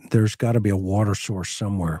thinking there's got to be a water source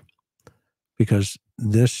somewhere, because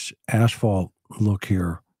this asphalt look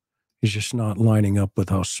here is just not lining up with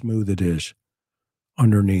how smooth it is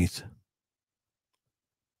underneath,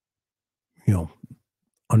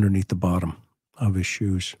 underneath the bottom of his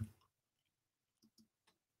shoes.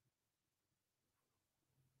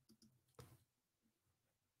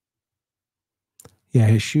 Yeah,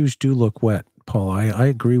 his shoes do look wet, Paul. I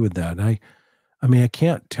agree with that. I mean, I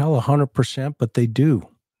can't tell 100%, but they do.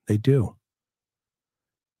 They do.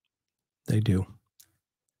 They do.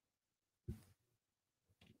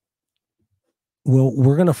 Well,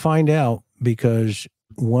 we're going to find out, because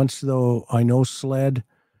once, though, I know SLED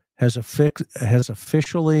has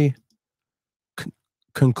officially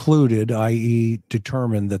concluded, i.e.,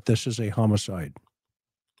 determined, that this is a homicide,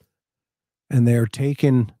 and they are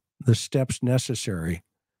taking the steps necessary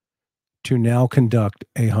to now conduct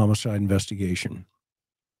a homicide investigation.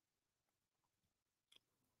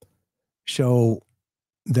 So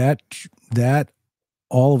that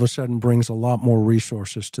all of a sudden brings a lot more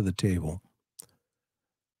resources to the table.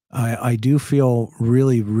 I do feel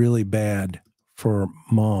really, really bad for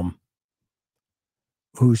Mom,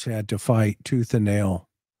 who's had to fight tooth and nail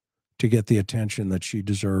to get the attention that she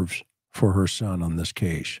deserves for her son on this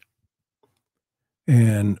case.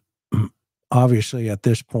 And obviously, at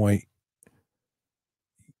this point,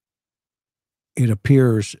 it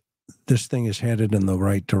appears this thing is headed in the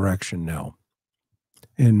right direction now.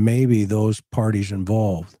 And maybe those parties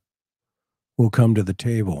involved will come to the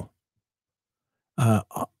table.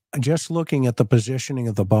 just looking at the positioning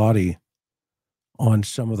of the body on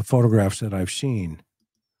some of the photographs that I've seen,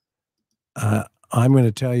 I'm going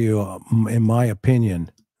to tell you, in my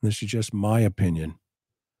opinion, this is just my opinion,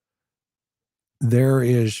 there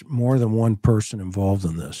is more than one person involved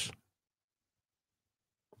in this.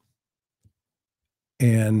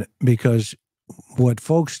 And because what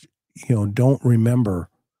folks, don't remember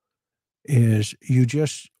is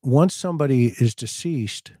once somebody is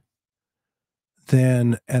deceased,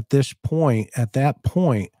 then at that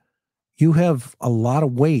point, you have a lot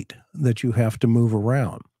of weight that you have to move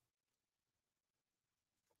around.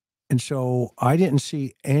 And so I didn't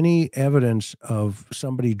see any evidence of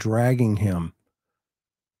somebody dragging him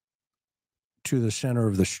to the center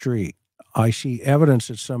of the street. I see evidence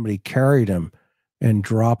that somebody carried him and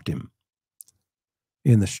dropped him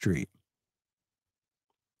in the street.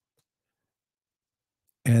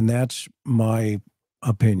 And that's my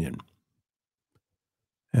opinion.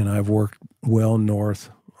 And I've worked well north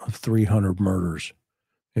of 300 murders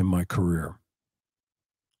in my career.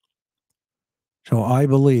 So I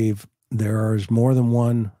believe there is more than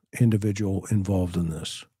one individual involved in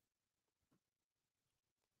this.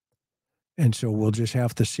 And so we'll just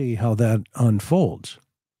have to see how that unfolds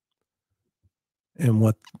and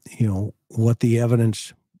what the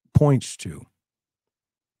evidence points to.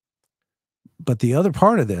 But the other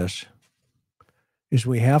part of this is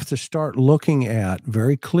we have to start looking at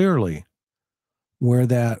very clearly where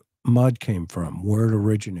that mud came from, where it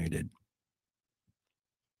originated.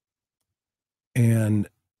 And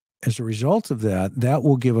as a result of that, that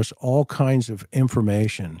will give us all kinds of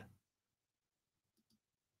information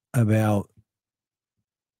about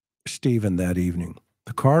Stephen that evening.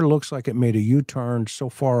 The car looks like it made a U-turn so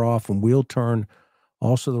far off and wheel turn.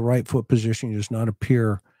 Also, the right foot position does not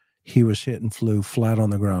appear he was hit and flew flat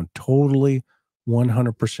on the ground. Totally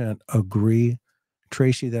 100% agree.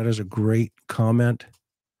 Tracy, that is a great comment.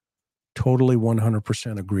 Totally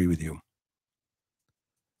 100% agree with you.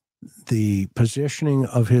 The positioning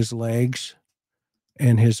of his legs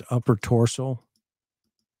and his upper torso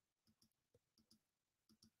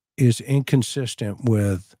is inconsistent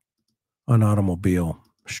with an automobile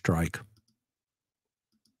strike.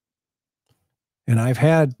 And I've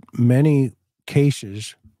had many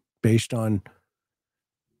cases based on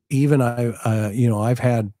I've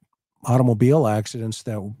had automobile accidents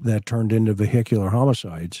that turned into vehicular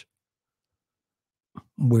homicides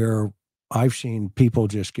where I've seen people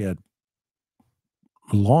just get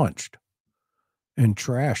launched and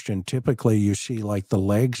trashed. And typically you see like the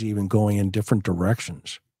legs even going in different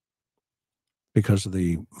directions because of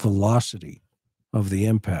the velocity of the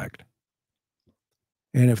impact.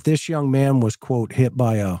 And if this young man was, quote, hit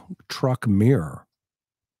by a truck mirror,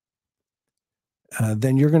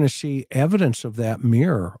 then you're going to see evidence of that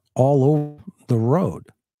mirror all over the road.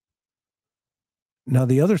 Now,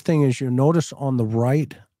 the other thing is you notice on the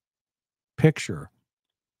right picture,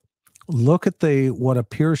 look at what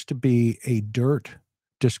appears to be a dirt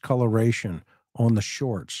discoloration on the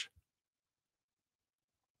shorts.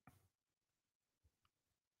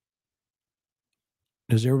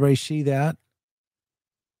 Does everybody see that?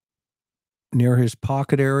 Near his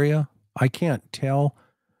pocket area? I can't tell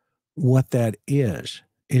what that is.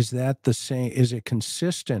 Is that the same? Is it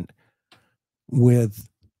consistent with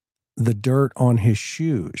the dirt on his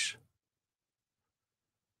shoes?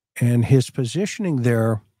 And his positioning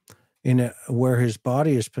there, where his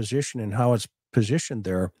body is positioned and how it's positioned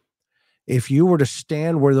there, if you were to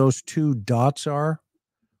stand where those two dots are,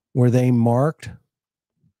 where they marked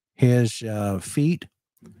his feet,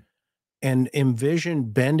 and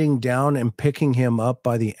envision bending down and picking him up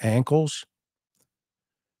by the ankles,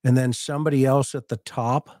 and then somebody else at the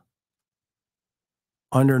top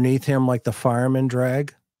underneath him like the fireman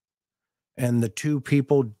drag, and the two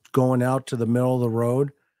people going out to the middle of the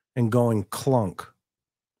road and going clunk.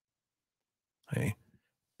 Okay.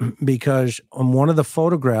 Because on one of the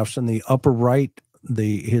photographs in the upper right,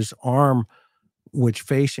 his arm, which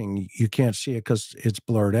facing, you can't see it because it's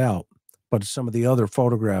blurred out, but some of the other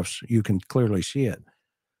photographs, you can clearly see it.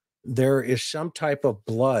 There is some type of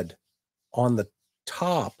blood on the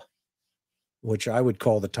top, which I would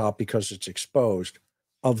call the top because it's exposed,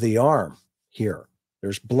 of the arm here.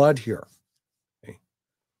 There's blood here. Okay.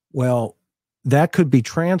 Well, that could be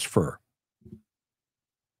transfer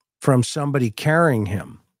from somebody carrying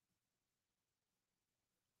him.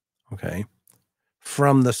 Okay.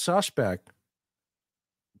 From the suspect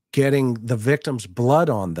getting the victim's blood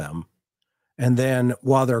on them, and then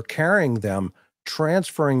while they're carrying them,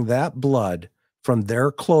 transferring that blood from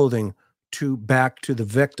their clothing back to the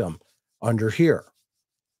victim under here.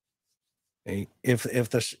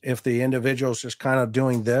 If the individual's just kind of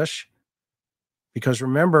doing this, because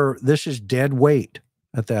remember, this is dead weight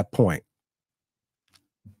at that point.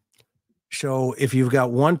 So if you've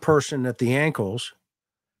got one person at the ankles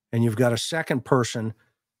and you've got a second person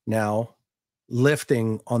now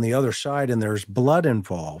lifting on the other side and there's blood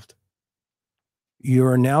involved,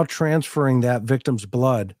 you're now transferring that victim's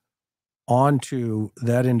blood onto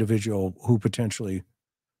that individual who potentially,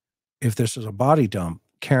 if this is a body dump,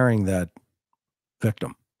 carrying that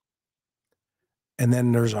victim. And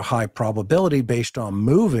then there's a high probability based on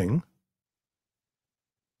moving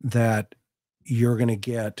that you're going to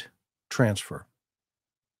get transfer.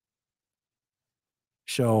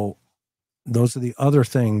 So those are the other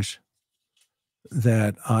things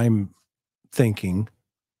that I'm thinking.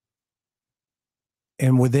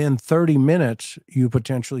 And within 30 minutes, you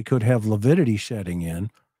potentially could have lividity setting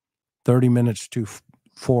in, 30 minutes to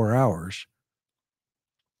 4 hours,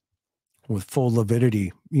 with full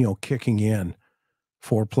lividity, kicking in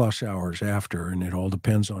 4+ hours after. And it all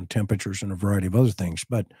depends on temperatures and a variety of other things.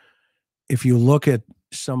 But if you look at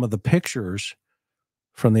some of the pictures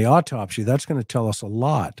from the autopsy, that's going to tell us a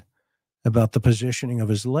lot about the positioning of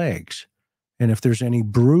his legs and if there's any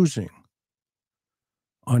bruising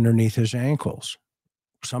underneath his ankles.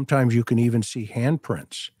 Sometimes you can even see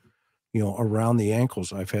handprints, around the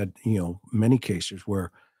ankles. I've had, many cases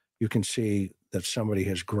where you can see that somebody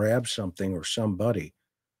has grabbed something or somebody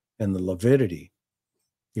and the lividity,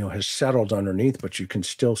 has settled underneath, but you can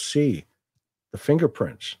still see the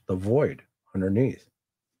fingerprints, the void underneath.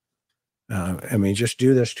 Just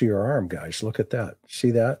do this to your arm, guys. Look at that.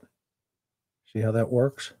 See that? See how that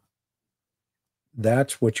works?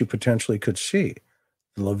 That's what you potentially could see.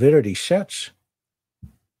 The lividity sets.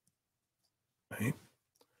 Right?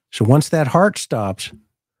 So once that heart stops,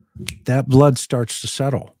 that blood starts to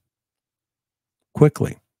settle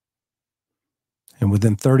quickly. And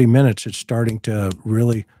within 30 minutes, it's starting to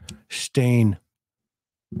really stain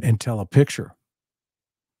and tell a picture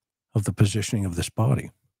of the positioning of this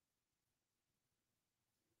body.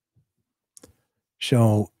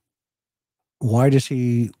 So why does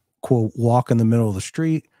he, quote, walk in the middle of the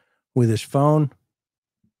street with his phone?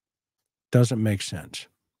 Doesn't make sense.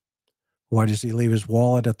 Why does he leave his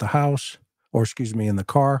wallet at the house, or in the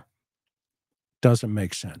car? Doesn't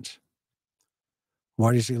make sense.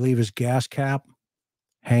 Why does he leave his gas cap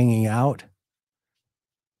hanging out?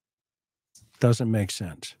 Doesn't make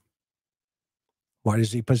sense. Why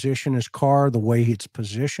does he position his car the way it's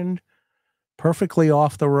positioned, perfectly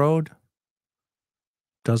off the road?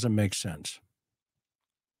 Doesn't make sense.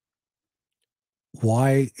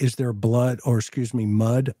 Why is there mud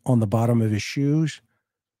on the bottom of his shoes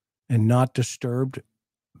and not disturbed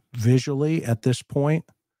visually at this point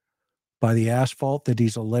by the asphalt that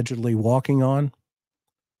he's allegedly walking on?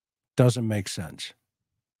 Doesn't make sense.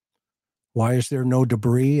 Why is there no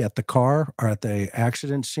debris at the car or at the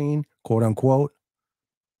accident scene, quote unquote?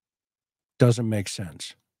 Doesn't make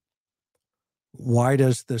sense. Why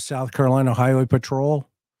does the South Carolina Highway Patrol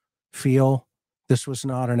feel this was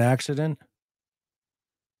not an accident?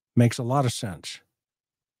 Makes a lot of sense.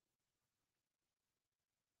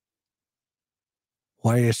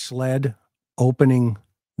 Why is SLED opening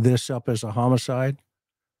this up as a homicide?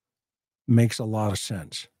 Makes a lot of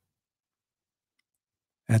sense.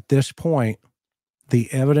 At this point,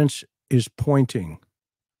 the evidence is pointing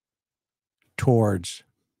towards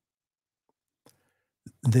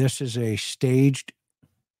this is a staged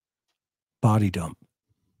body dump.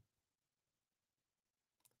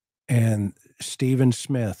 And Stephen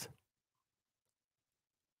Smith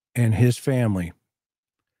and his family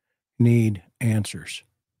need answers.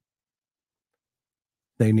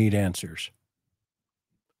 They need answers.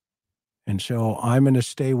 And so I'm going to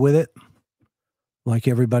stay with it like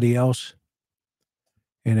everybody else.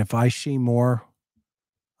 And if I see more,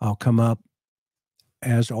 I'll come up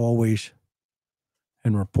as always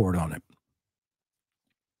and report on it.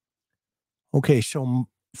 Okay, so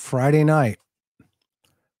Friday night,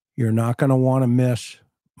 you're not going to want to miss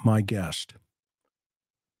my guest.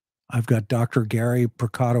 I've got Dr. Gary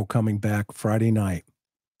Bricado coming back Friday night.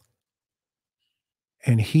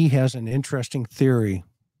 And he has an interesting theory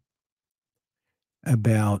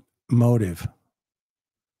about motive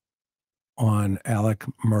on Alec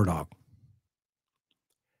Murdaugh.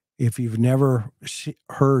 If you've never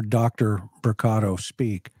heard Dr. Bricado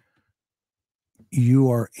speak, you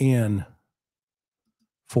are in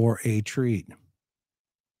for a treat.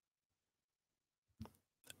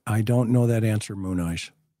 I don't know that answer, Moon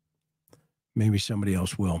Eyes. Maybe somebody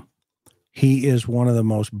else will. He is one of the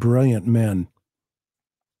most brilliant men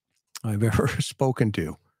I've ever spoken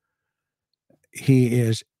to. He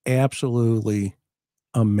is absolutely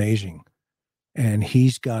amazing. And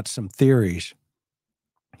he's got some theories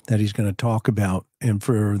that he's going to talk about. And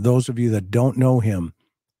for those of you that don't know him,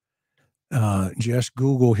 just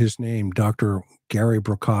Google his name, Dr. Gary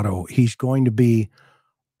Broccato. He's going to be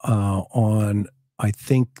on, I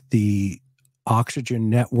think, the Oxygen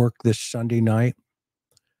Network this Sunday night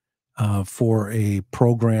for a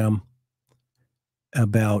program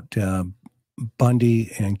about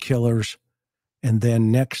Bundy and killers. And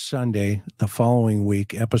then next Sunday, the following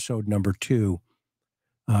week, episode number 2,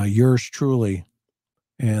 yours truly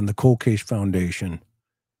and the Cold Case Foundation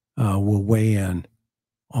will weigh in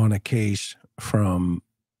on a case from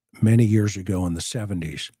many years ago in the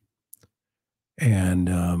 70s. And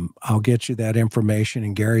I'll get you that information,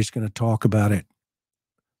 and Gary's going to talk about it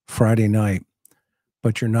Friday night,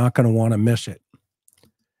 but you're not going to want to miss it.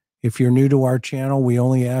 If you're new to our channel, we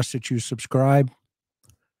only ask that you subscribe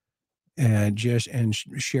and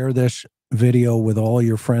share this video with all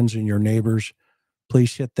your friends and your neighbors.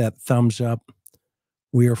 Please hit that thumbs up.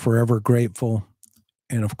 We are forever grateful.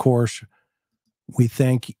 And of course, we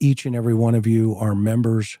thank each and every one of you, our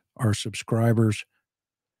members, our subscribers,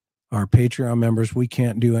 our Patreon members. We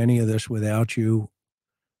can't do any of this without you.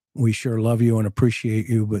 We sure love you and appreciate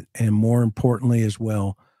you, and more importantly as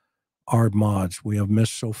well, our mods. We have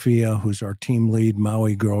Miss Sophia, who's our team lead,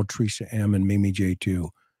 Maui Girl, Teresa M, and Mimi J2.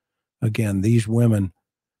 Again, these women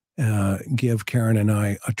give Karen and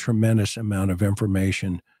I a tremendous amount of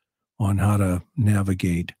information on how to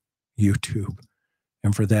navigate YouTube.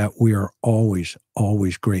 And for that, we are always,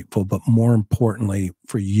 always grateful, but more importantly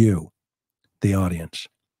for you, the audience.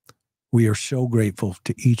 We are so grateful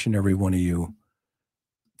to each and every one of you.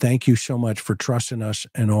 Thank you so much for trusting us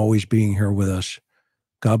and always being here with us.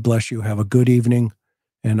 God bless you. Have a good evening,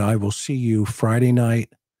 and I will see you Friday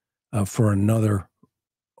night for another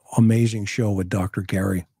amazing show with Dr.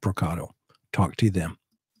 Gary Broccato. Talk to you then.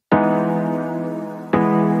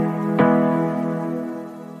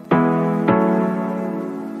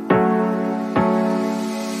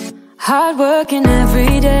 Hard working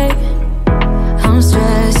every day, I'm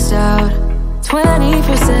stressed out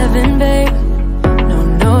 24/7, babe.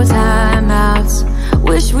 No timeouts,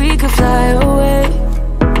 wish we could fly away.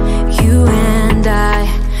 You and I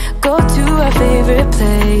go to our favorite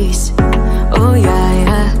place. Oh yeah,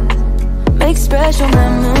 yeah. Make special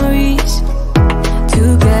memories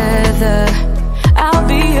together. I'll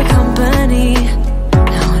be your company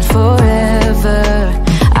now and forever.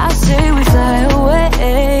 I say we fly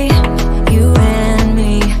away. You and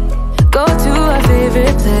me go to our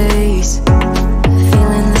favorite place.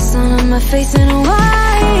 Feeling the sun on my face in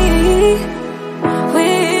Hawaii.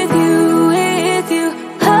 With you,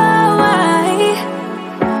 Hawaii.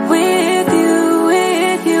 With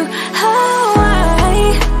you, Hawaii.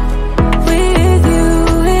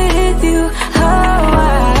 With you,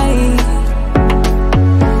 Hawaii.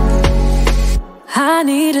 I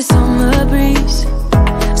need a summer breeze,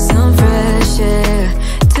 some fresh air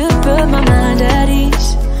to put my mind at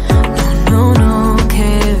ease. No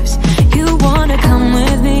cares. You wanna come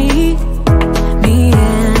with me? Me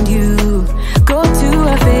and you go to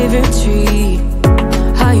our favorite tree.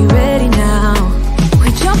 Are you ready now? We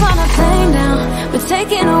jump on a plane now. We're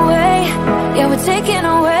taking away. Yeah, we're taking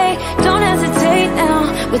away. Don't hesitate now.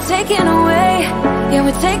 We're taking away. Yeah,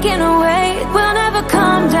 we're taking away. We'll never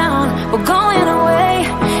come down. We're going away.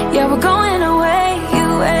 Yeah, we're going away. You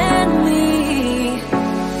and me.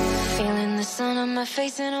 Feeling the sun on my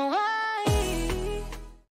face in a while.